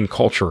diverse urban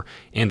culture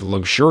and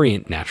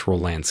luxuriant natural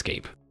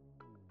landscape.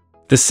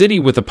 The city,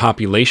 with a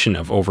population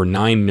of over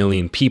 9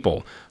 million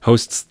people,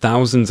 hosts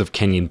thousands of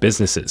Kenyan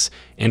businesses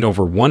and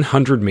over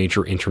 100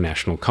 major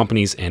international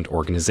companies and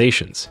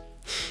organizations.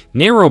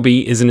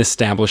 Nairobi is an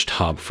established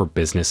hub for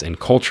business and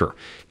culture,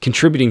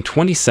 contributing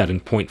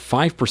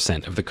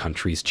 27.5% of the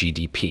country's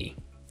GDP.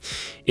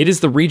 It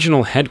is the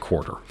regional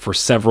headquarters for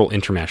several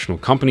international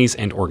companies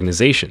and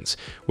organizations,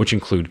 which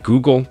include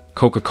Google,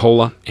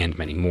 Coca-Cola, and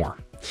many more.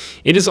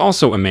 It is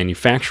also a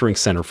manufacturing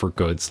center for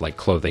goods like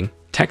clothing,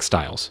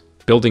 textiles,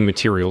 building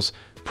materials,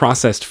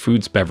 processed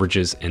foods,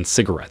 beverages, and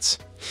cigarettes.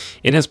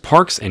 It has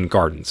parks and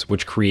gardens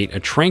which create a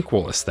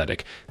tranquil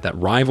aesthetic that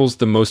rivals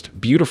the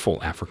most beautiful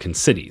African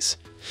cities.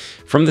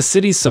 From the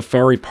city's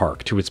safari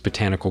park to its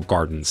botanical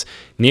gardens,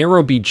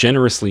 Nairobi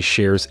generously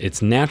shares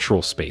its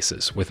natural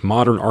spaces with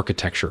modern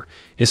architecture,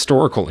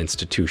 historical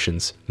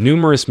institutions,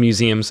 numerous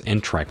museums,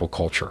 and tribal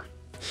culture.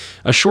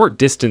 A short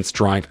distance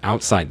drive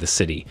outside the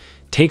city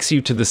takes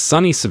you to the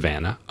sunny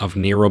savanna of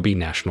Nairobi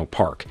National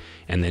Park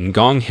and the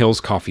Ngong Hills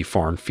Coffee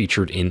Farm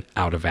featured in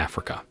Out of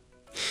Africa.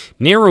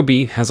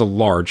 Nairobi has a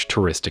large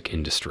touristic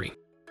industry.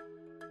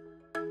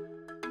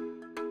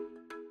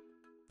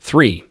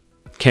 3.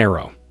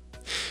 Cairo.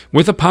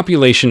 With a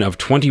population of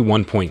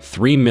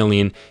 21.3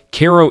 million,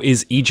 Cairo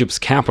is Egypt's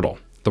capital,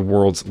 the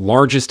world's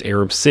largest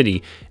Arab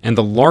city, and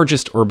the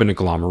largest urban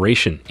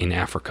agglomeration in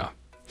Africa.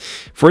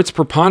 For its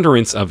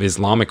preponderance of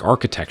Islamic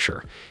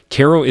architecture,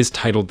 Cairo is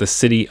titled the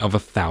City of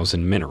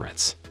 1,000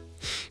 Minarets.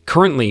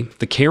 Currently,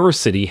 the Cairo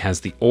city has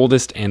the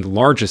oldest and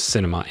largest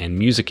cinema and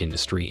music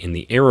industry in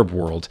the Arab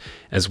world,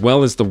 as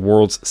well as the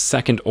world's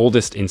second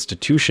oldest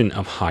institution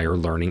of higher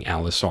learning,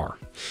 Al Azhar.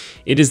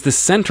 It is the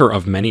center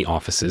of many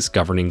offices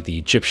governing the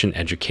Egyptian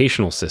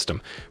educational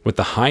system, with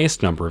the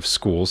highest number of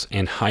schools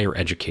and higher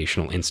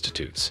educational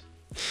institutes.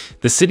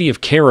 The city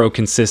of Cairo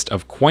consists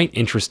of quite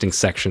interesting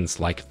sections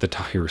like the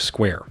Tahrir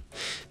Square,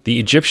 the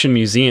Egyptian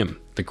Museum,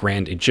 the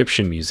Grand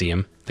Egyptian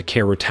Museum, the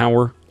Cairo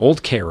Tower,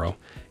 Old Cairo,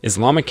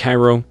 Islamic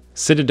Cairo,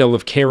 Citadel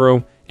of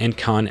Cairo, and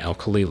Khan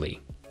el-Khalili.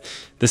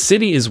 The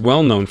city is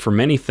well known for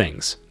many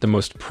things, the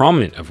most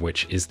prominent of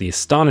which is the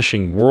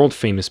astonishing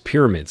world-famous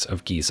pyramids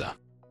of Giza.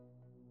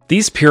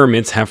 These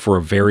pyramids have for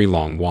a very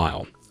long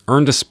while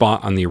earned a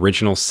spot on the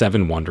original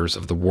 7 Wonders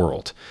of the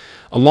World.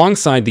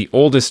 Alongside the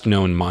oldest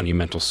known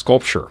monumental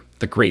sculpture,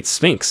 the Great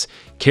Sphinx,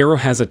 Cairo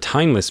has a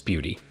timeless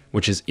beauty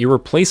which is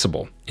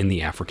irreplaceable in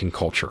the African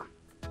culture.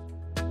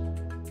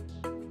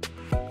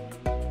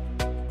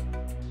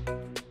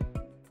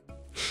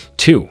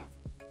 2.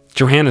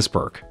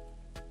 Johannesburg.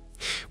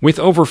 With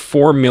over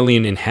 4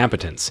 million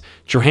inhabitants,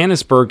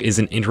 Johannesburg is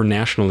an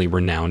internationally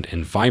renowned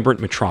and vibrant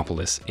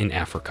metropolis in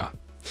Africa.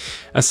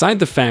 Aside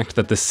the fact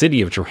that the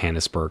city of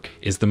Johannesburg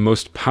is the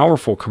most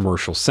powerful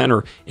commercial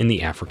center in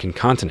the African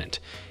continent,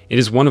 it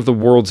is one of the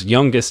world's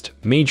youngest,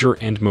 major,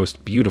 and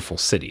most beautiful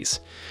cities.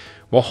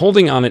 While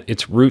holding on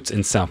its roots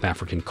in South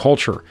African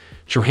culture,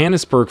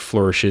 Johannesburg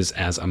flourishes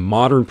as a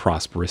modern,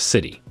 prosperous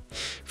city.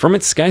 From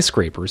its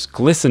skyscrapers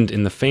glistened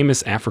in the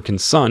famous African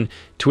sun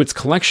to its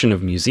collection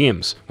of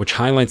museums, which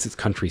highlights its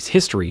country's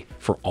history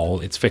for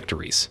all its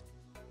victories.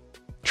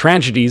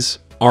 Tragedies,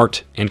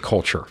 art, and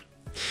culture.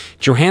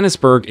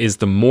 Johannesburg is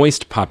the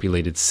moist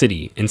populated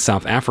city in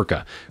South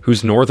Africa,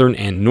 whose northern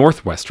and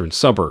northwestern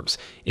suburbs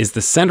is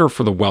the center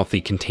for the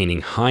wealthy,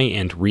 containing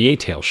high-end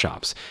retail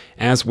shops,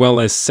 as well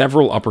as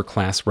several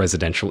upper-class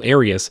residential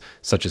areas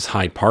such as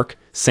Hyde Park,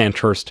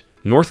 Sandhurst,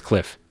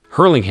 Northcliffe,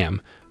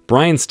 Hurlingham,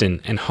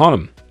 Bryanston, and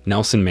Hodham,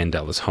 Nelson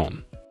Mandela's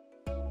home.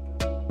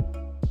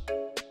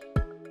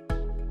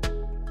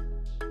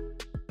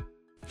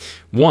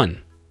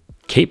 1.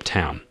 Cape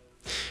Town.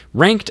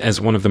 Ranked as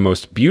one of the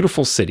most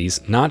beautiful cities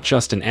not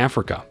just in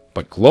Africa,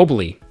 but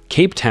globally,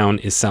 Cape Town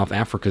is South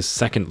Africa's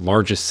second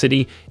largest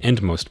city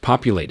and most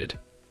populated.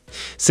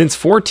 Since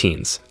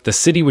 14s, the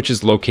city, which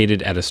is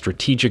located at a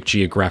strategic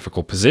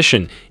geographical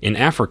position in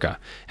Africa,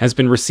 has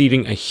been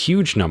receiving a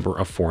huge number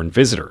of foreign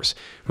visitors,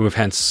 who have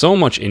had so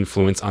much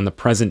influence on the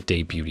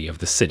present-day beauty of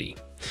the city.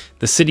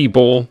 The city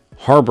bowl,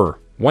 harbor,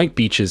 white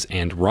beaches,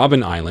 and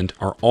Robben Island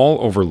are all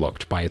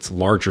overlooked by its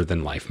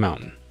larger-than-life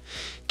mountain.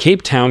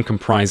 Cape Town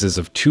comprises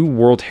of 2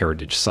 World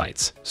Heritage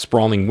Sites,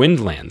 sprawling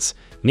windlands,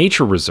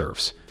 nature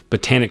reserves,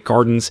 botanic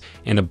gardens,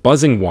 and a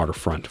buzzing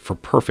waterfront for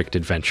perfect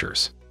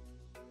adventures.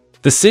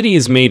 The city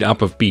is made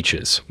up of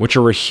beaches, which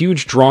are a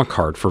huge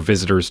drawcard for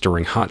visitors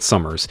during hot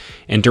summers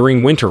and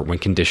during winter when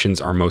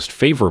conditions are most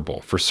favorable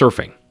for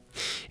surfing.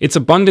 Its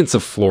abundance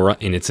of flora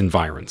in its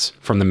environs,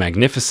 from the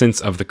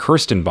magnificence of the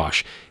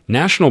Kirstenbosch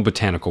National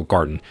Botanical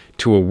Garden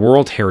to a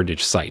World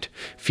Heritage Site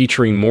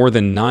featuring more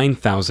than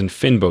 9,000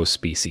 finbo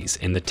species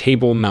in the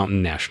Table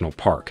Mountain National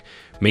Park,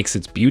 makes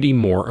its beauty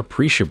more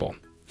appreciable.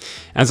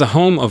 As a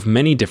home of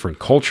many different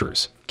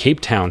cultures, Cape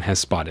Town has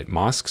spotted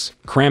mosques,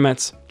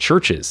 kramats,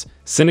 churches,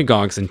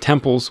 synagogues, and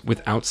temples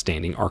with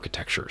outstanding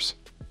architectures.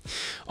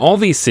 All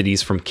these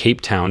cities from Cape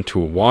Town to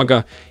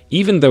Awaga,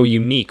 even though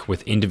unique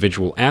with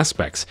individual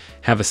aspects,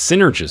 have a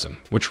synergism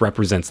which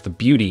represents the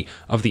beauty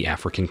of the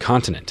African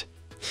continent.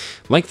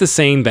 Like the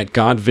saying that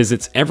God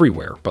visits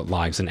everywhere but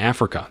lives in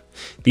Africa,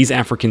 these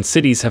African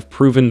cities have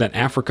proven that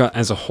Africa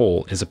as a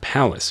whole is a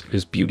palace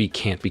whose beauty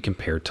can't be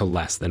compared to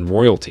less than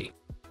royalty.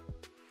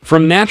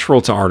 From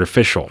natural to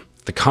artificial,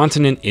 the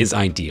continent is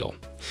ideal.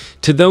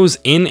 To those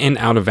in and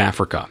out of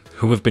Africa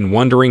who have been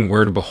wondering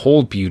where to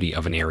behold beauty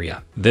of an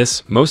area,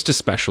 this, most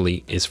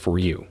especially, is for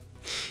you.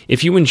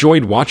 If you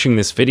enjoyed watching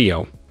this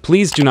video,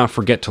 please do not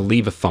forget to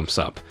leave a thumbs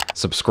up,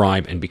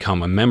 subscribe, and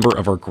become a member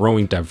of our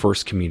growing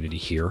diverse community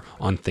here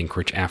on Think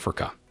Rich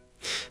Africa.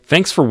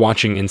 Thanks for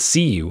watching, and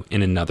see you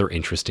in another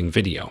interesting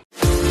video.